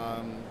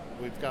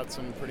 We've got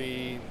some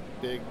pretty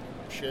big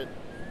shit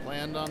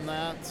planned on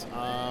that.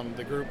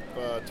 The group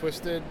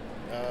Twisted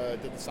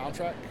did the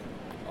soundtrack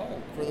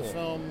for the cool.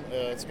 film.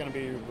 It's going to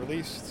be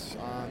released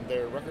on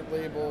their record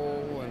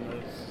label,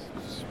 and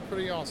it's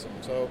pretty awesome.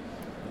 So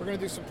we're going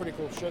to do some pretty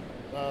cool shit.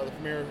 The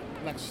premiere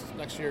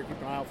next year. Keep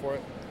an eye out for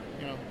it.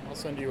 You know, I'll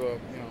send you a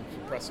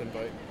some press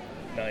invite.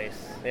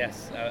 Nice.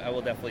 Yes, I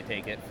will definitely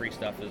take it. Free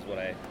stuff is what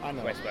I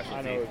know. my specialty.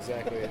 I know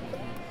exactly.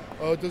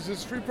 Does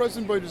this free press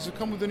invite, does it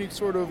come with any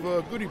sort of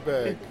goodie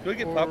bag? Do we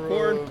get Or,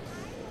 popcorn?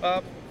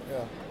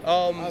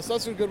 Yeah. So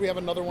that's good. We have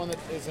another one that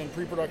is in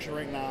pre-production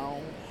right now,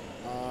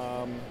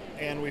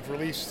 and we've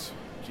released,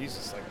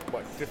 Jesus, like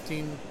what,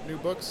 15 new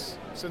books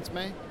since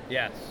May,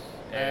 Yes.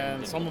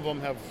 and some of them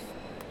have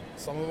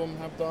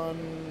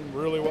done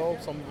really well.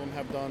 Some of them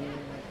have done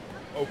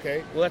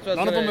okay. Well, that's what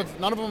I was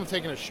None of them have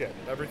taken a shit.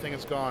 Everything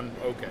has gone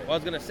okay. Well, I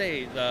was gonna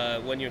say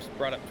when you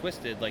brought up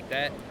Twisted like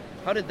that,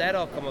 how did that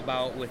all come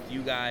about with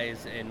you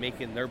guys and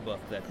making their book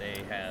that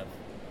they have?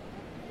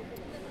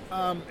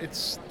 It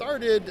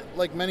started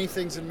like many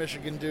things in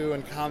Michigan do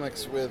in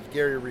comics with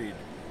Gary Reed.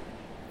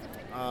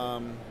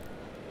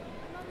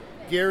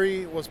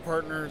 Gary was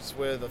partners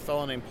with a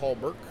fellow named Paul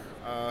Burke,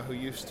 who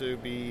used to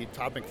be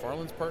Todd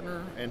McFarlane's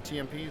partner and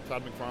TMP,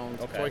 Todd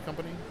McFarlane's Okay. toy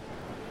company,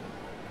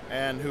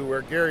 and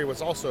where Gary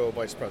was also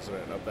vice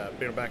president of that,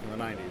 back in the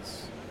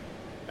 90s.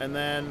 And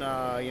then,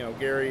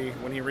 Gary,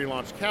 when he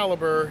relaunched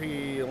Caliber,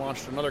 he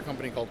launched another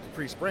company called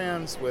Caprice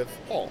Brands with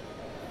Paul.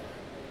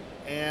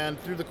 And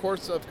through the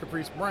course of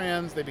Caprice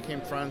Brands, they became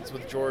friends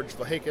with George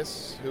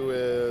Vlahakis, who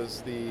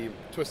is the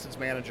Twisted's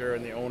manager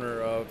and the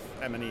owner of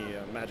M&E,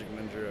 Magic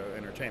Ninja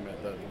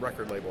Entertainment, the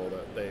record label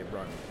that they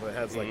run. It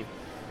has like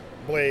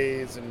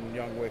Blaze and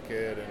Young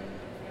Wicked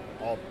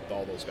and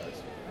all those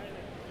guys.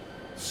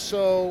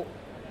 So,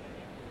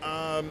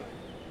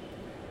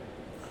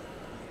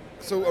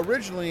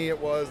 originally it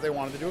was they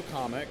wanted to do a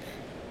comic,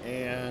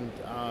 and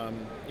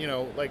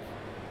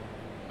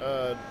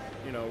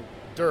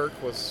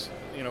Dirk was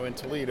in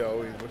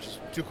Toledo, which is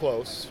too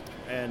close,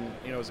 and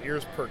his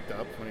ears perked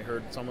up when he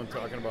heard someone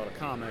talking about a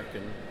comic,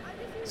 and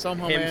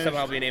somehow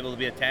being able to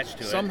be attached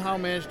to it.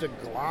 managed to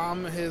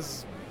glom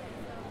his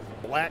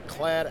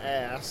black-clad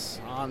ass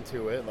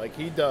onto it like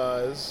he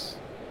does.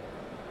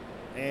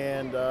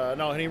 And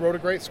and he wrote a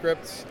great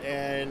script,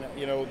 and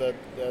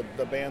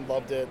the band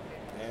loved it,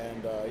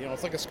 and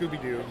it's like a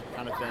Scooby-Doo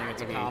kind of thing.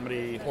 It's a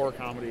comedy, horror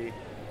comedy.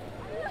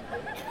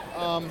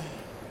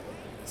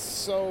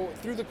 So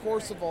through the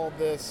course of all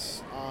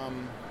this,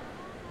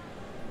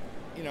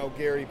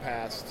 Gary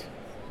passed,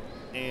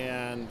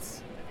 and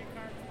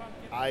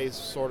I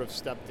sort of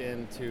stepped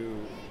in to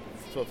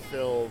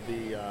fulfill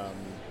the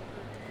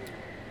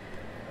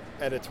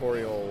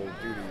editorial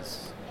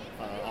duties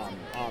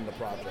on the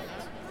project.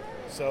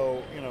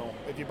 So,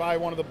 if you buy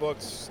one of the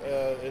books,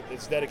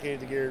 it's dedicated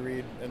to Gary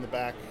Reed in the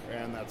back,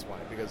 and that's why,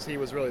 because he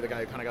was really the guy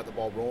who kind of got the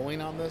ball rolling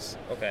on this.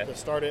 Okay. To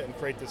start it and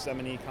create this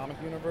M&E comic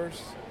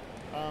universe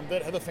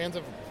that the fans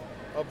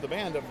of the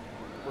band have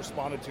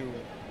responded to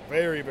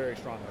very, very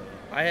strongly.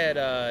 I had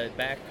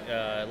back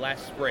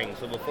last spring,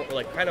 so before,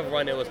 like, kind of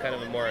when it was kind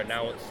of more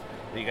announced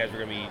that you guys were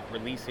going to be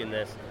releasing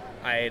this,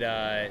 I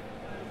had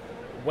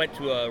went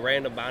to a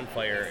random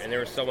bonfire, and there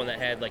was someone that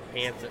had, like,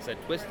 pants that said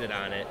Twisted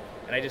on it,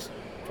 and I just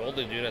told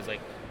the dude, I was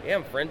like, yeah,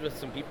 I'm friends with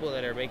some people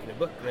that are making a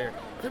book. They're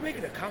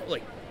making a comic,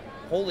 like,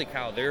 holy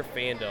cow, their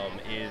fandom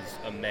is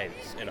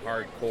immense and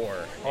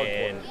hardcore.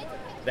 And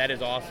that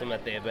is awesome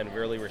that they have been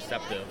really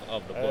receptive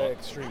of the book.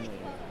 Extremely.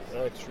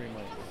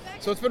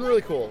 So it's been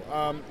really cool.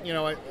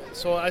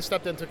 So I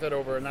stepped in, took that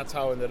over, and that's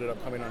how it ended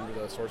up coming under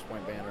the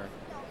SourcePoint banner.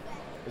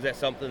 Is that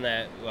something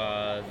that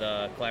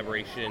the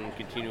collaboration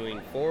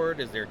continuing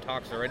forward? Is there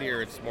talks already,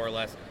 or it's more or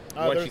less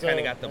once you kind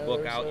of got the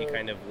book out, you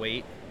kind of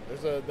wait?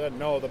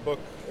 The book.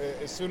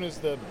 As soon as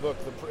the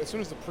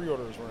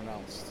pre-orders were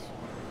announced,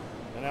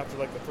 and after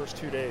like the first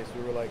 2 days,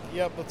 we were like,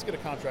 "Yep, let's get a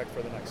contract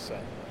for the next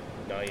set."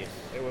 Nice.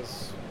 It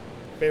was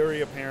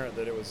very apparent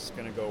that it was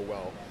going to go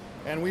well,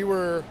 and we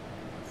were.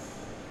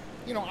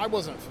 I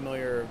wasn't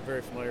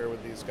very familiar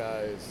with these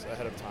guys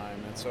ahead of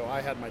time, and so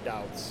I had my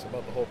doubts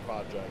about the whole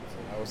project.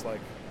 And I was like,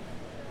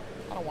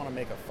 I don't want to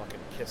make a fucking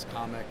Kiss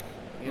comic.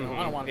 I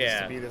don't want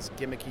this to be this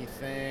gimmicky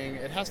thing.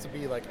 It has to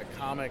be like a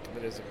comic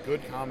that is a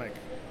good comic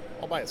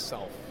all by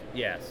itself.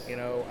 Yes.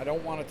 I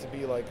don't want it to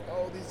be like,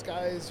 oh, these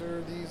guys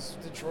are these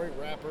Detroit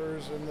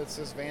rappers and it's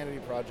this vanity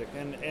project.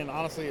 And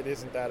honestly, it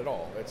isn't that at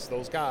all. It's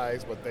those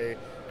guys, but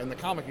in the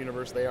comic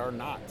universe, they are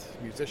not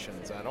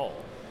musicians at all.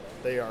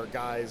 They are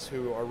guys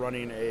who are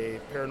running a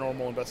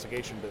paranormal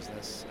investigation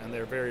business, and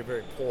they're very,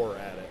 very poor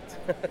at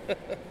it.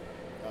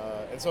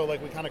 And so,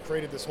 like, we kind of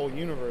created this whole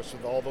universe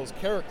with all those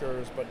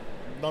characters, but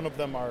none of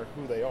them are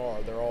who they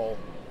are. They're all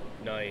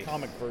nice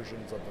comic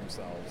versions of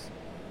themselves.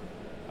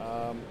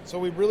 So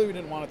we really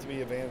didn't want it to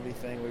be a vanity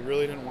thing. We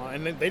really didn't want,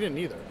 and they didn't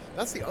either.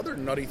 That's the other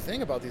nutty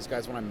thing about these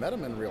guys when I met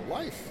them in real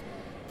life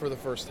for the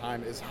first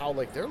time is how,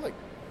 like, they're, like,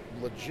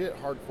 legit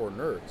hardcore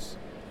nerds.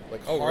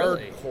 Like,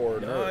 hardcore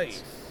nerds.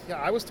 Nice. Yeah,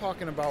 I was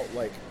talking about,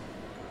 like,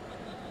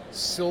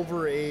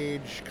 Silver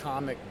Age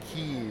comic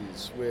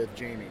keys with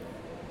Jamie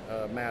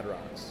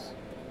Madrox.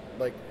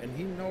 Like, and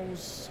he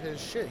knows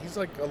his shit. He's,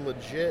 like, a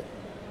legit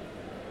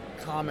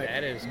comic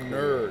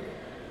nerd.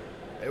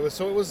 Cool.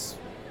 It was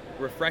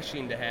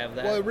refreshing to have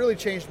that. Well, it really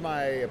changed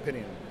my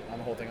opinion on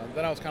the whole thing.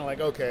 Then I was kind of like,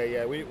 okay,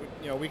 yeah,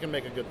 we can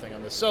make a good thing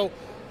on this. So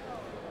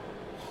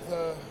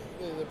the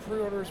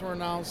pre-orders were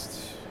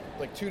announced.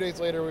 Like 2 days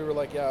later, we were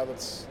like, yeah,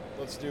 let's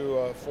do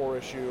a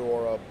 4-issue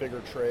or a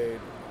bigger trade.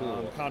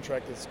 Cool. The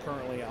contract is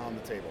currently on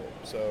the table.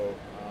 So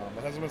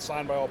it hasn't been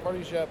signed by all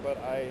parties yet, but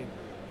I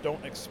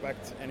don't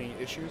expect any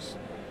issues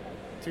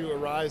to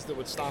arise that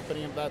would stop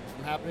any of that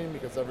from happening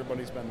because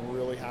everybody's been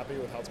really happy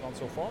with how it's gone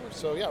so far.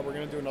 So yeah, we're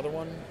going to do another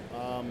one.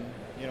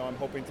 I'm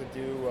hoping to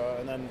do,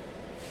 and then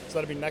so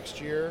that'll be next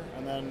year,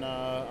 and then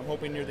I'm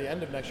hoping near the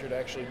end of next year to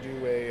actually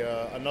do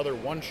another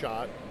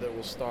one-shot that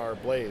will star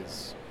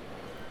Blaze.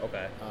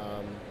 Okay.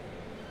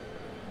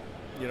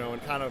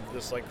 And kind of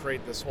just like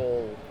create this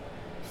whole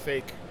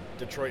fake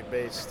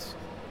Detroit-based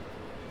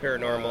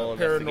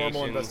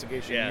paranormal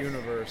investigation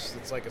universe.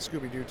 It's like a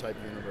Scooby-Doo type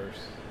universe.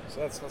 So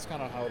that's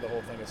kind of how the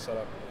whole thing is set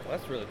up. Well,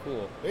 that's really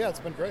cool. But yeah, it's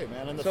been great,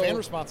 man. And the fan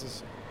response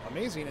is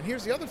amazing. And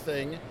here's the other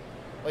thing,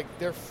 like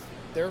their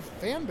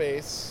fan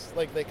base,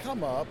 like they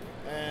come up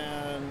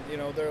and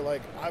they're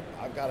like,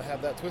 I've got to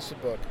have that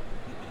Twisted book.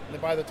 And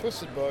they buy the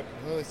Twisted book,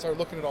 and then they start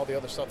looking at all the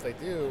other stuff they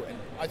do,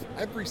 and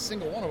every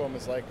single one of them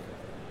is like,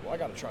 well, I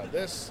got to try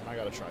this, and I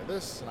got to try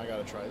this, and I got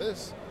to try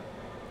this.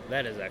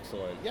 That is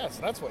excellent. Yeah,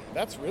 so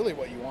that's really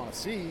what you want to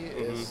see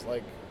is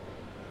like,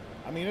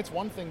 I mean, it's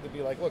one thing to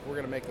be like, look, we're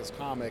going to make this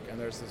comic, and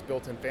there's this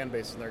built-in fan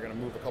base, and they're going to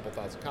move a couple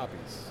thousand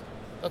copies.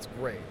 That's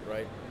great,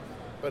 right?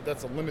 But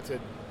that's of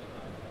limited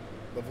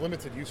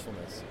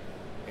usefulness,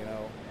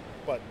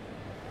 But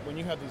when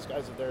you have these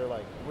guys that they're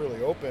like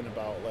really open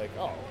about like,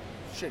 oh,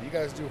 shit, you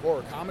guys do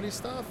horror comedy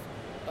stuff?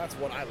 That's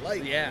what I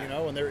like,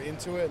 and they're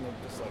into it, and they're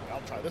just like,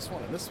 I'll try this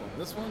one and this one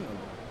and this one, and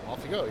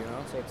off you go,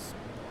 So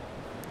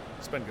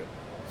it's been good.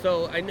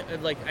 So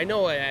I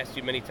know I asked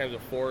you many times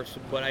before,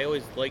 but I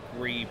always like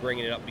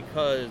bringing it up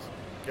because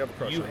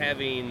you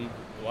having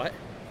what?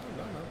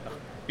 No.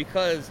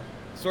 Because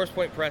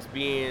SourcePoint Press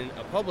being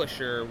a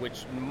publisher,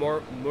 which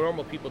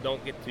normal people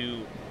don't get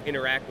to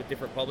interact with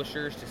different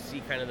publishers to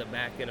see kind of the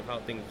back end of how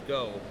things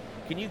go.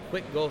 Can you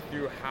go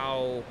through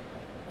how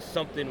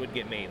something would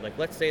get made? Like,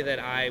 let's say that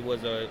I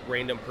was a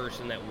random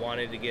person that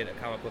wanted to get a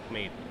comic book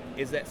made.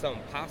 Is that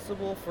something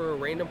possible for a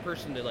random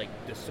person to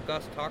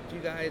talk to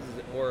you guys? Is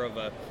it more of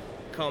a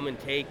come and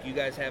take, you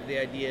guys have the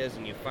ideas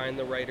and you find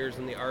the writers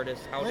and the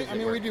artists? How does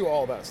it work? We do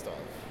all that stuff,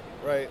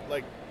 right?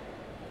 Like,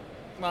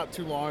 not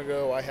too long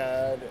ago, I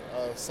had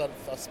a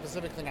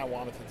specific thing I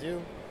wanted to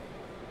do.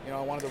 You know,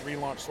 I wanted to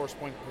relaunch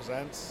SourcePoint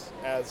Presents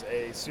as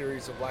a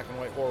series of black and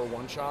white horror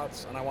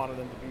one-shots, and I wanted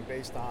them to be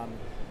based on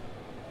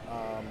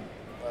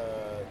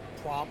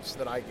prompts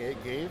that I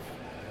gave.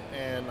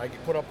 And I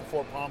put up the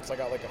 4 prompts. I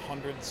got like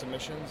 100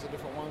 submissions of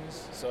different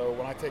ones. So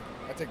when I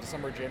take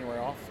December, January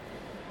off,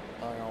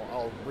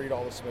 I'll read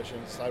all the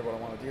submissions, decide what I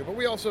want to do. But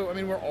we also, I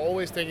mean, we're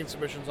always taking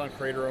submissions on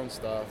creator-owned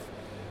stuff.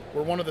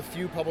 We're one of the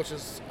few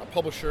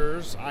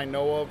publishers I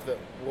know of that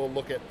will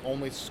look at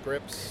only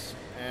scripts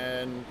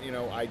and, you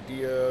know,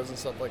 ideas and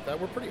stuff like that.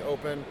 We're pretty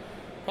open.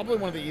 Probably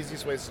one of the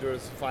easiest ways to do it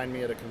is to find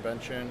me at a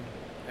convention,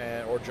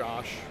 or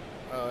Josh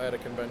at a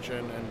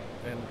convention.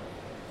 And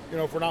you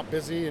know, if we're not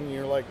busy and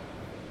you're like,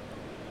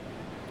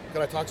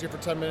 could I talk to you for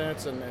 10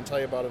 minutes and tell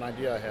you about an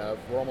idea I have,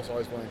 we're almost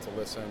always willing to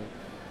listen.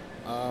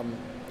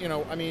 You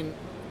know, I mean,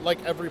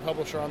 like every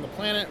publisher on the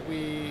planet,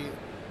 we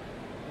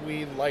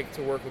like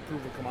to work with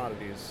proven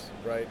commodities,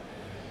 right?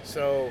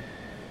 So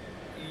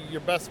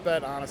your best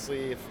bet,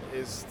 honestly,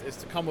 is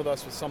to come with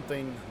us with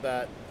something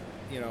that,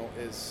 you know,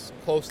 is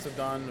close to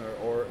done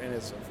and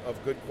is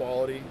of good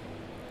quality.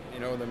 You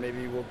know, then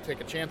maybe we'll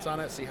take a chance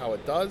on it, see how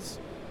it does,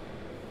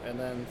 and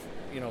then,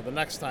 you know, the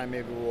next time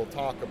maybe we'll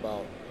talk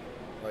about,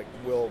 like,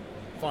 we'll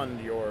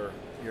fund your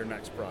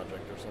next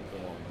project or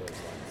something along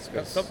those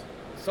lines.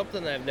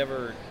 Something that I've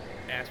never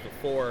asked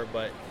before,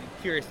 but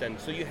curious then.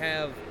 So you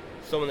have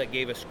someone that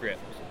gave a script.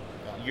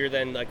 Yeah. You're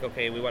then like,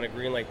 okay, we want to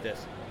greenlight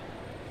this.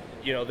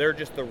 You know, they're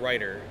just the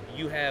writer.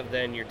 You have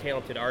then your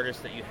talented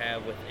artists that you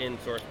have within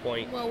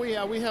SourcePoint. Well, we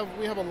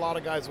have a lot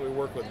of guys that we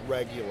work with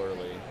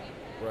regularly,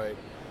 right?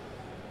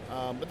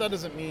 But that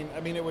doesn't mean, I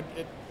mean,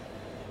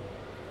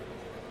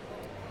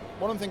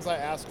 one of the things I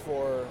ask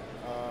for,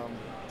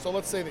 so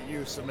let's say that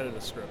you submitted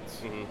a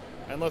script, Mm-hmm.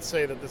 and let's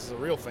say that this is a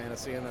real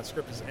fantasy and that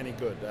script is any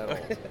good at all.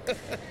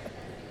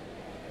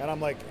 And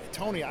I'm like,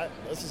 Tony,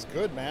 this is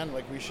good, man.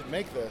 Like, we should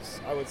make this.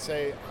 I would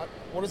say,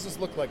 what does this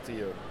look like to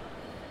you?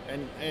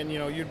 And you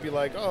know, you'd be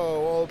like,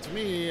 oh, well, to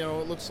me, you know,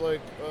 it looks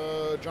like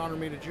John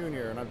Romita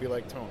Jr. And I'd be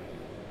like, Tony,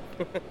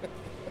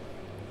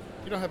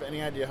 you don't have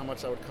any idea how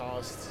much that would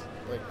cost.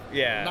 Like,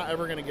 Yeah. I'm not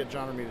ever going to get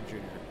John Romita Jr.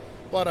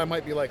 But I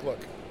might be like, look,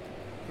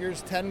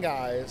 here's 10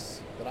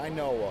 guys that I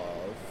know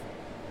of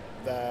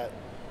that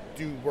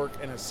do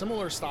work in a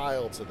similar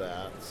style to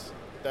that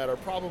are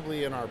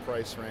probably in our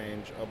price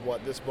range of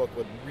what this book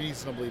would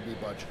reasonably be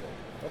budgeted.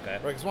 Okay.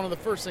 Right, because one of the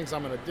first things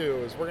I'm going to do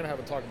is we're going to have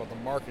a talk about the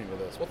marketing of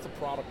this. What's the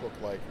product look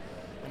like?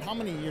 And how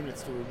many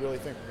units do we really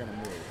think we're going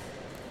to move?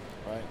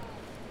 Right?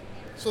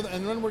 So,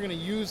 and then we're going to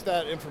use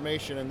that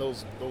information and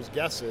those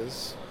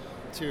guesses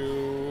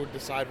to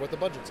decide what the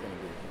budget's going to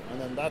be.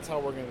 And then that's how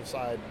we're going to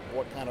decide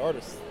what kind of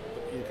artists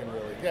you can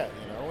really get,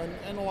 you know.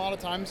 And a lot of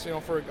times, you know,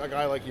 for a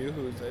guy like you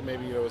who's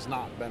maybe, you know, has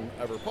not been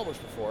ever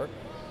published before,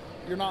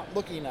 you're not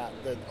looking at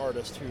the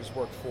artist who's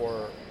worked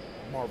for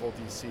Marvel,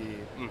 DC.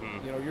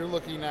 Mm-hmm. You know, you're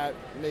looking at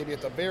maybe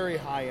at the very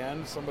high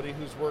end, somebody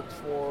who's worked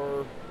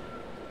for,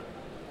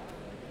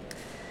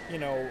 you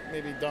know,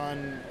 maybe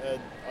done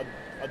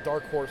a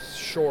Dark Horse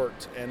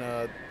short and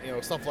you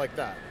know, stuff like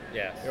that.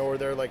 Yes. You know, or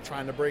they're like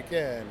trying to break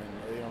in,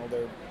 and you know,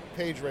 their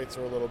page rates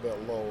are a little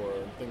bit lower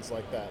and things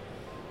like that.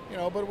 You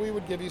know, but we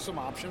would give you some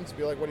options,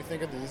 be like, what do you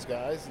think of these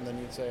guys? And then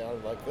you'd say, I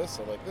like this,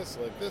 I like this,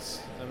 I like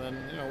this, and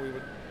then, you know, we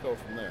would go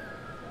from there.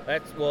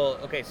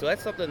 So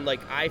that's something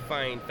like I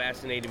find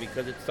fascinating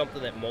because it's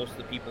something that most of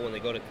the people when they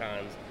go to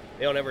cons,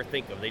 they don't ever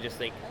think of. They just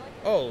think,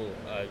 oh,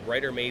 a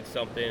writer made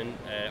something,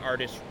 an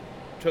artist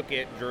took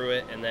it, drew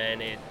it, and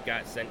then it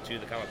got sent to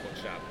the comic book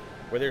shop.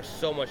 Where there's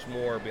so much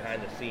more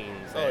behind the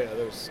scenes. Oh yeah,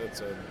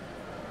 it's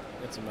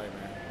a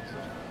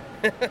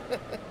nightmare.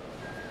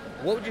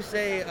 What would you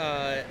say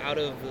out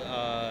of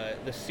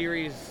the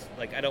series?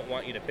 Like, I don't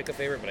want you to pick a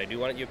favorite, but I do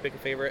want you to pick a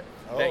favorite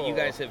that you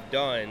guys have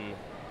done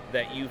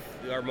that you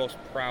are most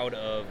proud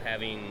of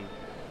having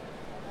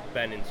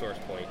been in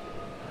SourcePoint.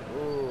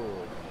 Ooh.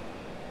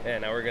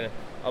 And now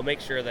I'll make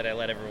sure that I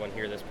let everyone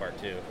hear this part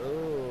too.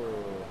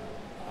 Ooh.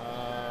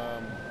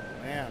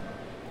 Man,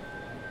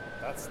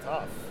 that's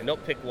tough. And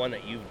don't pick one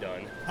that you've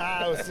done.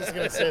 I was just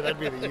gonna say that'd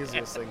be the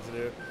easiest thing to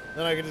do.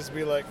 Then I could just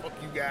be like, fuck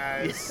you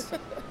guys.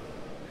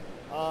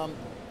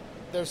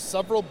 There's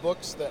several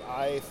books that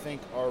I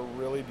think are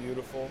really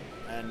beautiful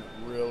and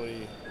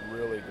really,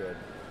 really good.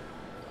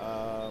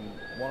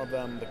 One of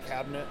them, The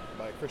Cabinet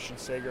by Christian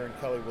Sager and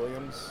Kelly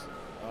Williams,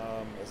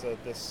 is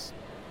this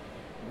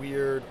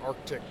weird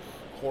Arctic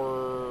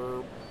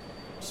horror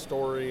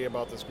story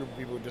about this group of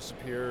people who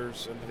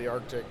disappears into the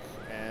Arctic,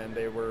 and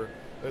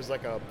there's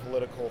like a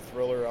political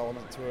thriller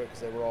element to it because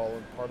they were all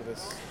part of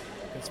this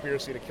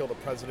conspiracy to kill the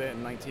president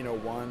in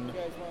 1901. You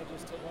guys want to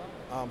just take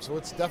off? So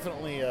it's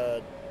definitely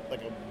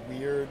like a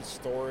weird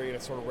story, and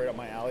it's sort of right up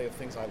my alley of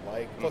things I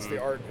like. Plus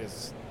the art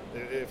is,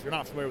 if you're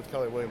not familiar with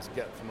Kelly Williams,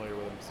 get familiar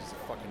with him because he's a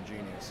fucking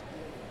genius.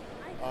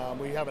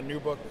 We have a new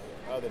book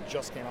that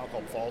just came out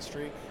called Fall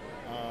Streak,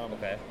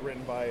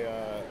 written by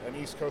an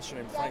East Coaster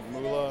named Frank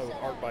Mula,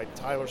 art by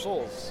Tyler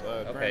Souls,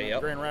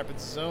 Grand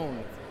Rapids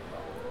Zone.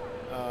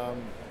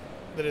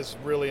 that is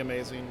really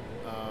amazing.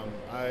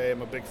 I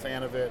am a big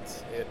fan of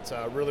it. It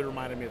really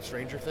reminded me of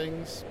Stranger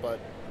Things, but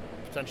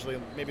potentially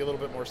maybe a little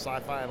bit more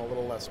sci-fi and a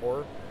little less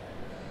horror.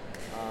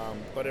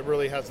 But it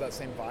really has that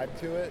same vibe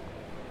to it.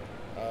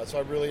 So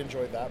I really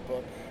enjoyed that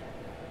book.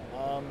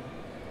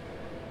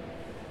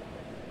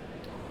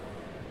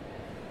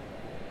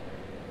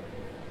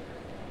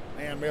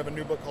 And we have a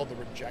new book called The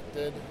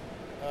Rejected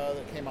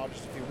that came out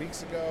just a few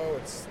weeks ago.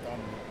 It's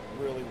done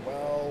really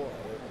well.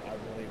 I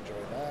really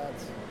enjoyed that.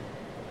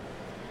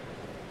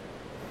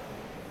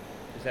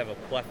 Just have a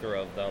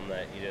plethora of them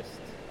that you just...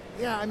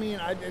 Yeah, I mean,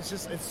 it's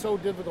so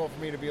difficult for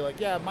me to be like,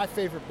 yeah, my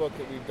favorite book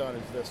that we've done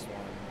is this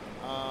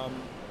one.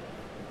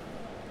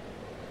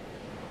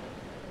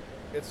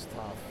 It's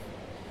tough.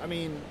 I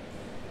mean...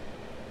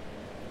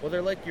 Well,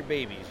 they're like your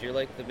babies. You're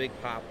like the big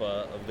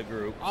papa of the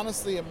group.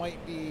 Honestly, it might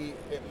be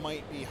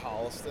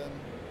Holliston.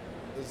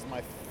 This is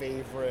my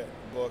favorite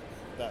book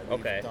that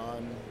we've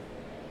done.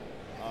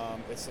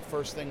 It's the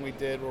first thing we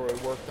did where we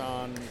worked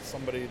on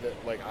somebody that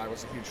like I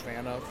was a huge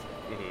fan of.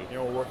 Mm-hmm. You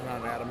know, we're working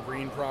on an Adam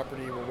Green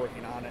property. We're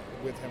working on it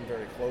with him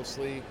very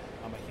closely.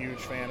 I'm a huge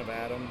fan of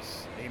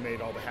Adam's. He made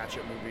all the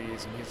Hatchet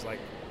movies, and he's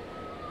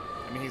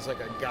like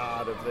a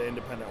god of the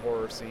independent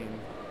horror scene.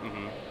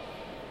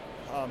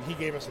 Mm-hmm. He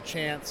gave us a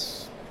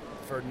chance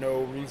for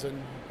no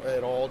reason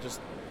at all,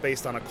 just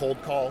based on a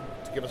cold call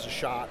to give us a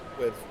shot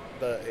with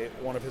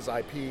one of his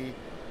IP.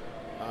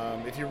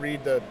 If you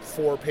read the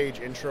 4-page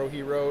intro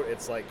he wrote, it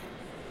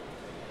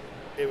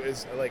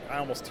was like I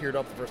almost teared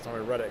up the first time I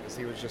read it because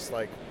he was just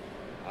like,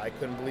 I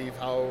couldn't believe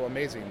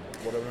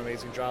what an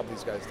amazing job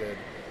these guys did.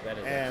 That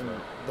is and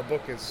excellent. The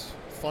book is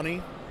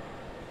funny.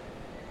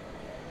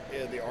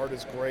 The art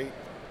is great.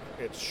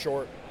 It's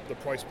short. The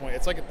price point,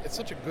 it's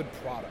such a good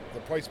product.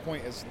 The price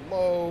point is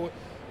low,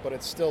 but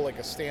it's still like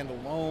a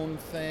standalone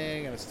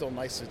thing, and it's still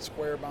nice. It's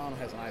square bound,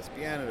 has an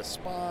ISBN and a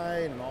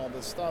spine and all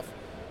this stuff.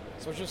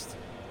 So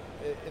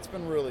it's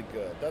been really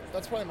good.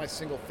 That's probably my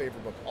single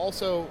favorite book.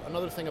 Also,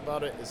 another thing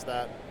about it is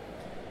that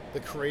the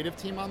creative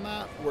team on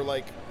that were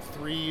like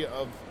three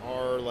of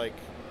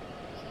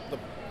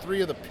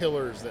the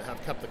pillars that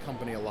have kept the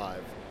company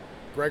alive.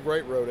 Greg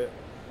Wright wrote it,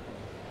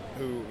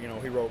 who, you know,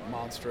 he wrote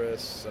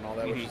Monstrous and all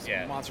that.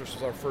 Yeah. Monstrous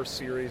was our first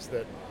series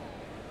that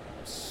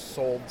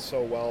sold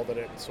so well that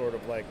it sort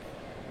of like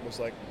was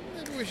like,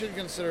 maybe we should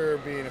consider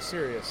being a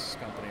serious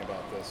company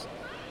about this.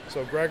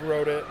 So Greg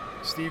wrote it.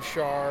 Steve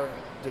Shar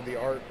did the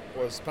art,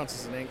 was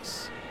Pencils and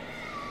Inks.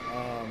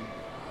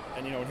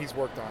 And, you know, he's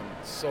worked on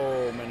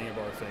so many of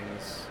our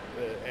things,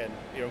 and,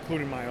 you know,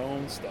 including my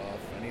own stuff.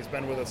 And he's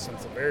been with us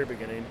since the very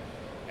beginning.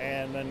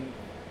 And then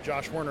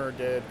Josh Werner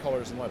did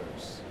Colors and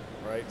Letters,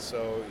 right?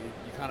 So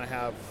you kind of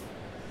have...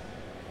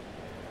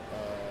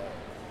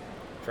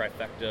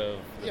 trifecta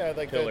of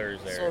like pillars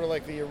there. Sort of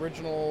like the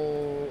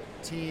original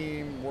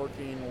team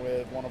working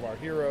with one of our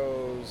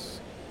heroes,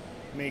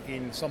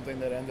 making something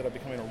that ended up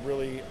becoming a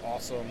really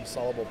awesome,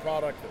 sellable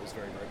product that was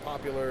very, very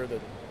popular,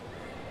 that,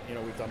 you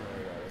know, we've done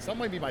really well. So that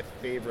might be my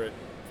favorite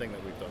thing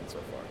that we've done so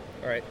far.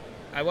 All right.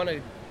 I want to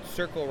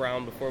circle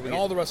around before we And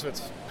all the rest of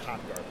it's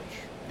hot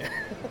garbage.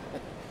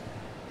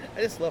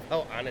 I just love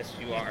how honest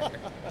you are.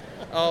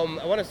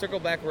 I want to circle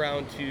back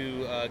around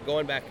to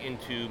going back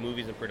into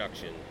movies and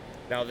production.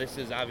 Now, this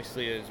is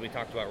obviously, as we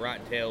talked about,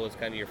 Rotten Tail was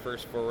kind of your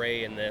first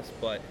foray in this,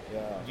 but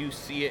do you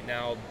see it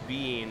now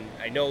being,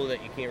 I know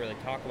that you can't really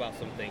talk about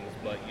some things,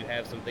 but you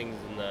have some things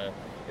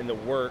in the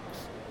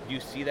works. Do you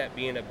see that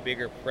being a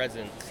bigger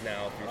presence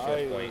now through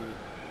SourcePoint?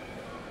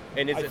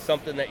 And is it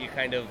something that you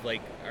kind of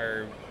like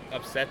are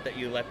upset that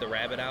you let the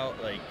rabbit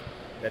out, like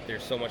that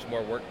there's so much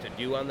more work to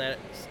do on that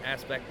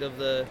aspect of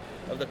the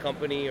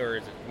company, or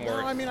is it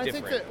more? No, I mean, I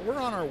think that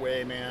we're on our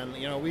way, man.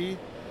 You know, we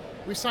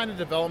signed a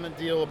development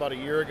deal about a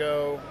year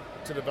ago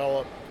to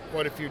develop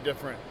quite a few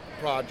different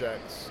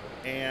projects,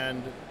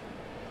 and,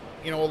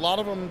 you know, a lot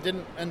of them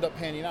didn't end up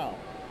panning out,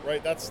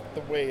 right? That's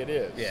the way it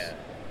is. Yeah.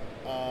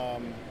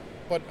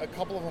 But a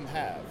couple of them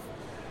have,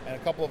 and a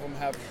couple of them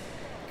have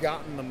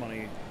gotten the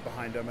money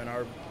behind them and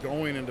are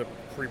going into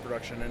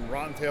pre-production, and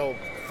Rotten Tail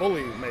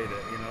fully made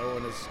it, you know,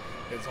 and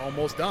it's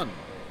almost done.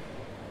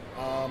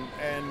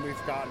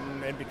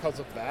 And because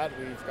of that,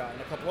 we've gotten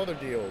a couple other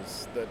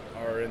deals that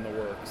are in the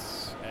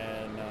works.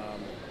 And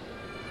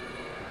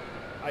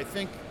I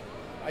think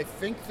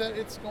that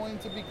it's going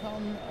to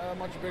become a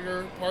much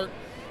bigger part,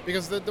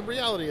 because the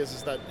reality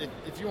is that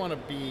if you want to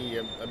be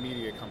a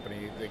media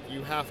company, like,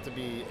 you have to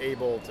be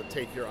able to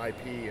take your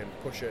IP and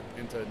push it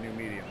into new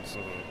mediums,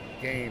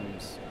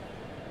 games,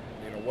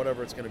 you know,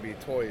 whatever it's going to be,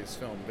 toys,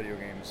 film, video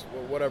games,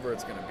 whatever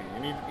it's going to be.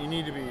 You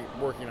need to be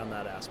working on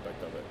that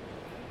aspect of it.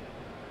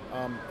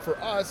 For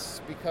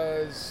us,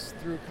 because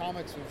through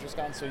comics we've just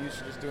gotten so used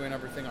to just doing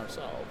everything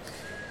ourselves.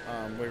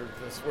 We're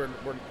the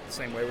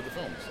same way with the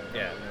films. Like,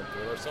 yeah. You know, do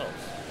it ourselves.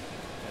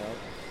 You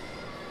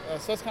know?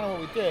 So that's kind of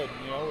what we did.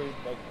 You know,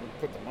 we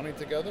put the money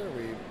together.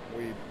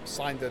 We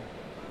signed a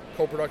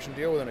co-production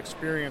deal with an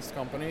experienced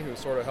company who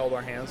sort of held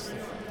our hands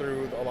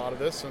through a lot of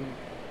this, and,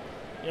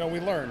 you know, we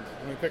learned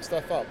and we picked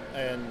stuff up.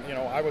 And, you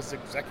know, I was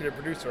executive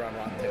producer on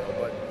Rotten Tail,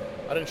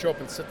 but I didn't show up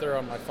and sit there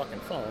on my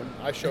fucking phone.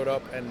 I showed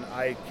up and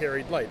I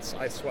carried lights.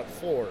 I swept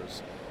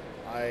floors.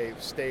 I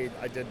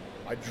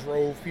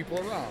drove people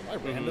around. I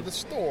ran to the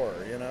store,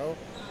 you know.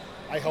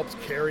 I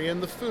helped carry in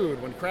the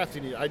food when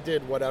crafting needed. I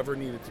did whatever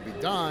needed to be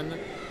done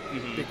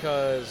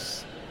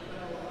because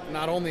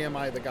not only am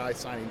I the guy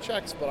signing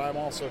checks, but I'm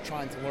also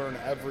trying to learn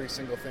every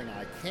single thing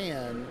I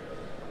can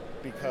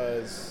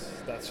because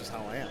that's just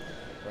how I am,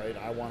 right?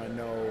 I want to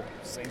know.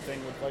 Same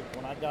thing with like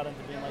when I got into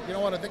being like, you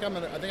know what? I think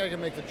I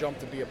can make the jump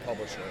to be a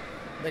publisher.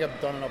 I think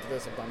I've done enough of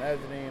this. I've done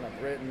editing.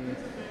 I've written.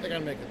 I think I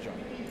can make the jump.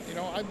 You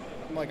know, I'm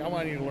like,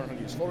 I need to learn how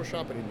to use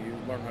Photoshop. I need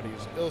to learn how to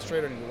use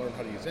Illustrator. I need to learn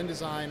how to use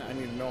InDesign. I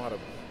need to know how to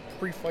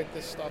pre-flight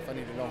this stuff. I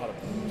need to know how to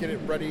get it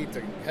ready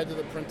to head to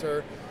the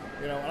printer.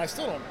 You know, and I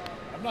still don't.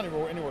 I'm not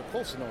even anywhere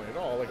close to knowing it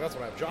all. Like, that's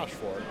what I have Josh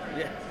for.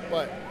 Yeah.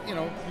 But, you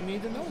know, you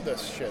need to know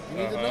this shit. You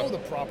need to know the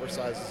proper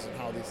sizes and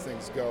how these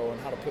things go and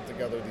how to put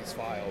together these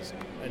files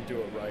and do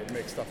it right and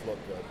make stuff look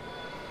good.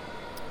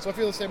 So I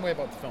feel the same way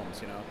about the films,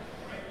 you know.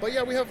 But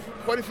yeah, we have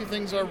quite a few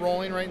things that are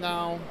rolling right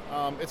now.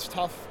 It's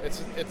tough.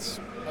 It's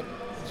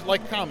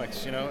like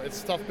comics, you know.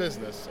 It's tough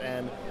business.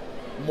 And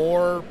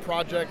more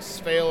projects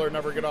fail or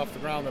never get off the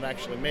ground than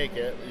actually make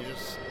it.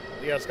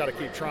 You just got to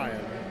keep trying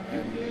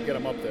and get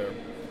them up there.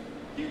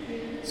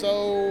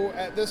 So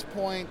at this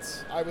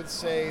point, I would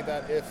say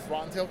that if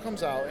Rotten Tail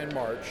comes out in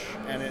March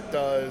and it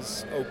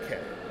does okay,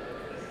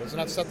 it doesn't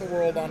have to set the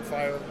world on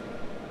fire,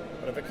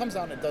 but if it comes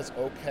out and it does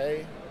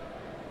okay,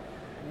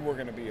 we're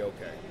going to be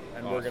okay.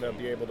 And we're going to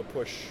be able to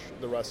push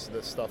the rest of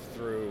this stuff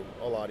through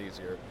a lot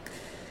easier.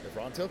 If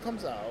Rotten Tail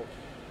comes out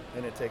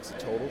and it takes a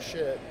total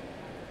shit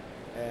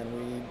and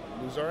we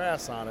lose our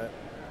ass on it,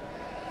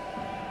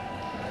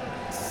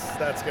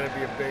 that's going to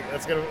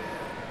be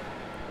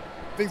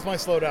things might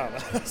slow down.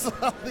 So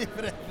I'll leave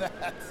it at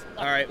that.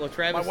 All right, well,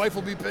 Travis... My wife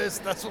will be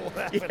pissed. That's what will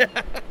happen.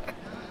 Yeah.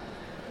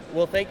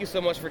 Well, thank you so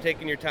much for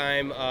taking your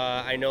time.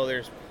 I know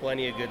there's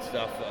plenty of good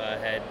stuff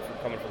ahead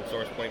coming from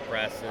Source Point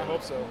Press and, I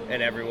hope so.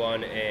 And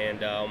everyone.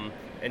 And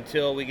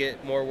until we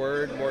get more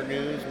word, more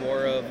news,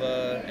 more of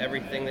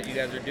everything that you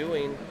guys are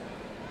doing,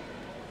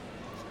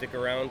 stick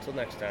around till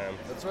next time.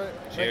 That's right.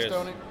 Cheers. Thanks,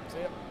 Tony.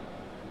 See ya.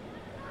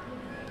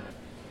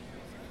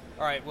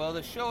 All right, well,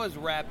 the show is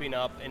wrapping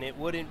up, and it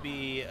wouldn't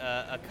be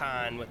a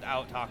con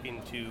without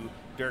talking to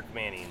Dirk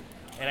Manning.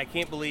 And I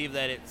can't believe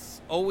that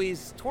it's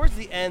always towards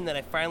the end that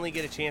I finally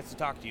get a chance to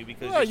talk to you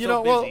because you're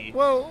so busy.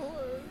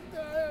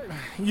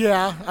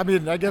 Yeah. I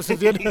mean, I guess at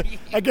the end,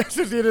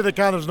 of the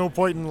con, there's no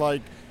point in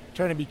like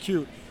trying to be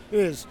cute. It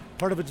is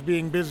part of it's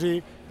being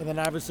busy, and then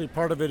obviously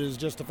part of it is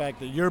just the fact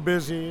that you're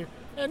busy.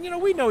 And you know,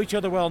 we know each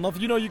other well enough.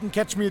 You know, you can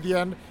catch me at the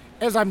end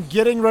as I'm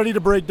getting ready to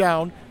break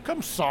down.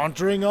 Come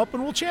sauntering up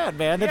and we'll chat,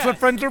 man. That's what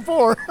friends are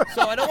for.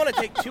 So I don't want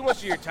to take too much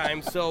of your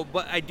time,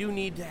 but I do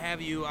need to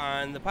have you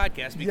on the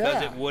podcast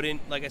because it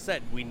wouldn't, like I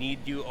said, we need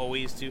you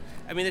always to,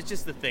 I mean, it's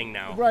just the thing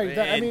now. Right.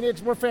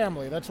 We're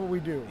family. That's what we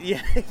do.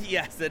 Yeah.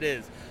 Yes, it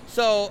is.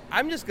 So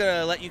I'm just going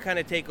to let you kind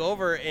of take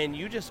over and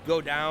you just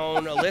go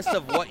down a list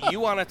of what you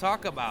want to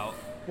talk about.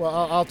 Well,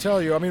 I'll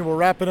tell you. I mean, we're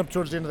wrapping up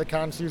towards the end of the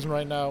con season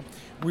right now.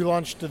 We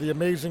launched the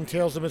Amazing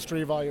Tales of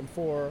Mystery Volume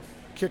 4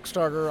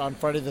 Kickstarter on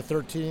Friday the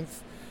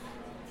 13th.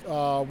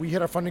 We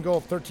hit our funding goal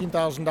of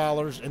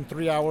 $13,000 in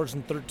 3 hours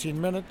and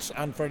 13 minutes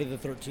on Friday the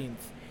 13th.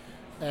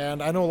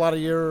 And I know a lot of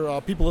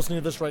your people listening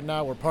to this right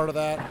now were part of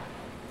that.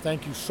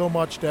 Thank you so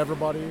much to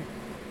everybody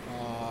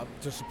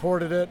to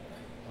supported it.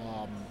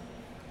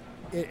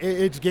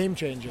 It's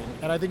game-changing.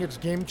 And I think it's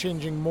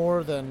game-changing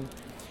more than...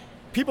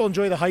 People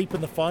enjoy the hype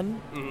and the fun,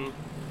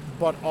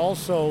 but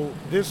also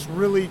this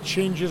really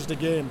changes the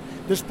game.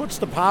 This puts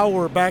the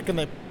power back in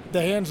the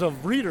hands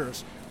of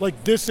readers.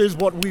 Like, this is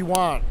what we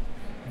want.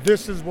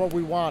 This is what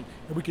we want.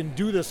 And we can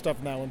do this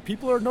stuff now. And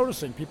people are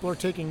noticing. People are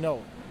taking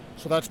note.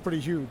 So that's pretty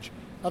huge.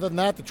 Other than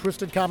that, the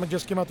Twisted comic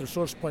just came out through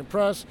Source Point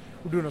Press.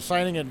 We're doing a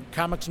signing in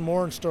Comics and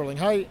More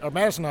in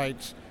Madison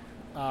Heights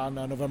on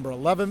November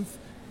 11th.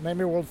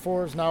 Nightmare World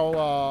 4 is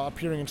now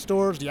appearing in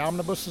stores. The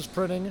Omnibus is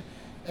printing.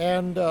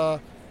 And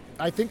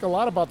I think a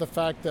lot about the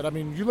fact that, I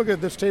mean, you look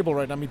at this table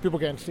right now. I mean, people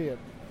can't see it.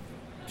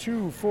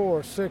 2,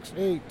 4, 6,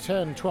 8,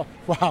 10, 12.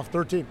 Wow,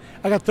 13.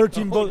 I got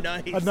 13 books.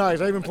 Nice.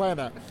 Nice. I even planned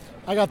that.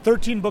 I got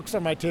 13 books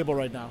on my table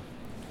right now.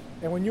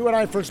 And when you and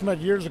I first met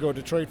years ago at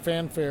Detroit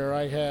Fan Fair,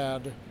 I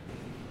had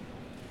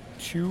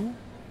 2,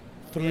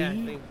 3? Yeah,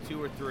 I think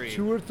 2 or 3.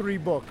 2 or 3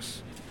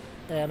 books.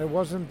 And it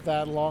wasn't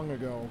that long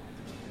ago.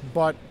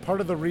 But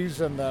part of the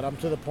reason that I'm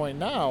to the point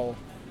now,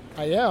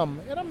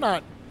 and I'm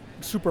not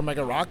super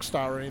mega rock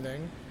star or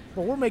anything,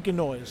 but we're making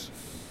noise.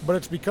 But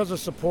it's because of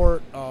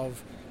support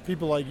of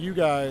people like you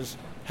guys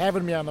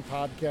having me on the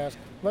podcast,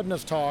 letting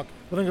us talk,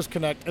 letting us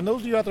connect. And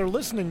those of you out there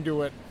listening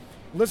to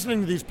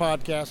these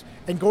podcasts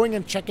and going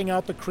and checking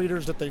out the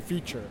creators that they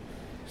feature.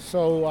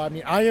 So, I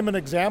mean, I am an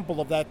example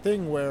of that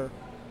thing where,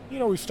 you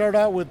know, we start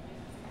out with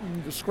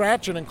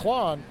scratching and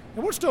clawing,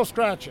 and we're still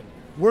scratching.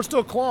 We're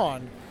still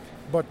clawing.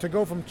 But to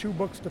go from 2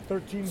 books to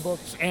 13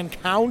 books and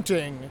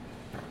counting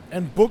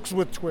and Books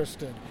with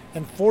Twisted,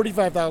 and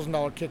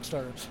 $45,000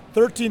 Kickstarter,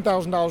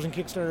 $13,000 in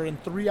Kickstarter in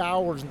 3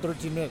 hours and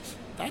 13 minutes.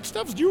 That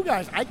stuff's you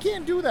guys. I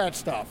can't do that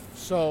stuff.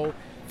 So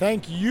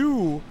thank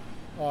you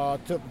for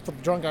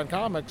Drunk on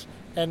Comics,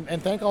 and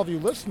thank all of you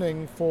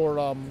listening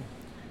for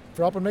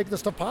helping make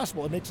this stuff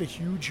possible. It makes a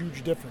huge,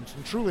 huge difference.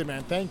 And truly,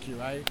 man, thank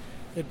you.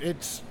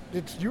 It's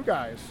you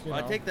guys. You know?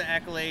 I take the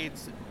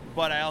accolades,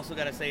 but I also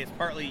got to say it's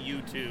partly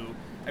you too.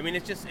 I mean,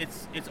 it's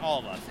all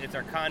of us. It's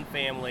our con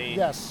family.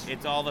 Yes.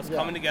 It's all of us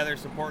coming together,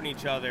 supporting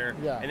each other.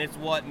 Yeah. And it's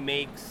what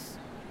makes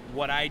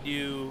what I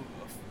do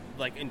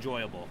like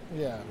enjoyable.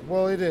 Yeah.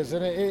 Well, it is,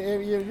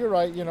 and you're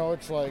right. You know,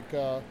 it's like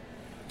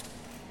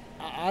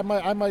I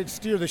might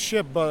steer the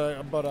ship,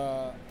 but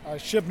a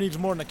ship needs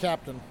more than a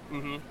captain.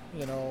 Mm-hmm.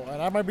 You know,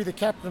 and I might be the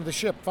captain of the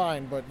ship,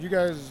 fine. But you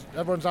guys,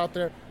 everyone's out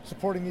there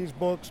supporting these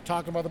books,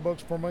 talking about the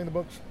books, promoting the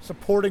books,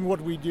 supporting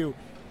what we do.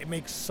 It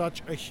makes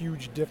such a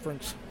huge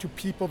difference to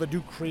people that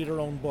do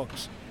creator-owned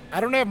books. I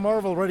don't have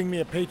Marvel writing me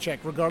a paycheck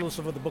regardless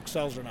of if the book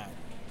sells or not.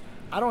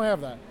 I don't have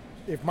that.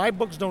 If my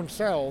books don't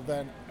sell,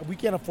 then we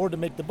can't afford to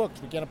make the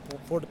books. We can't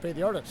afford to pay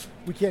the artists.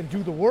 We can't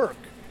do the work.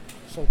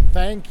 So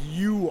thank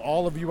you,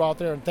 all of you out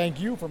there, and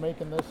thank you for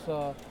making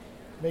this,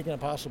 making it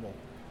possible.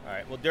 All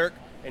right. Well, Dirk,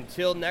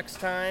 until next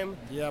time.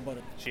 Yeah,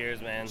 buddy.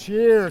 Cheers, man.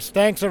 Cheers.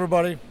 Thanks,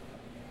 everybody.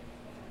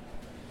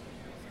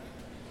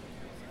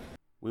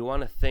 We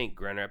want to thank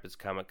Grand Rapids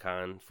Comic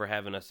Con for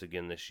having us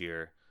again this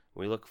year.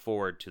 We look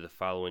forward to the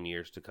following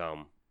years to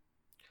come.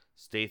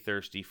 Stay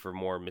thirsty for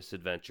more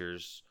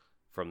misadventures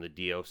from the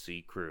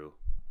DOC crew.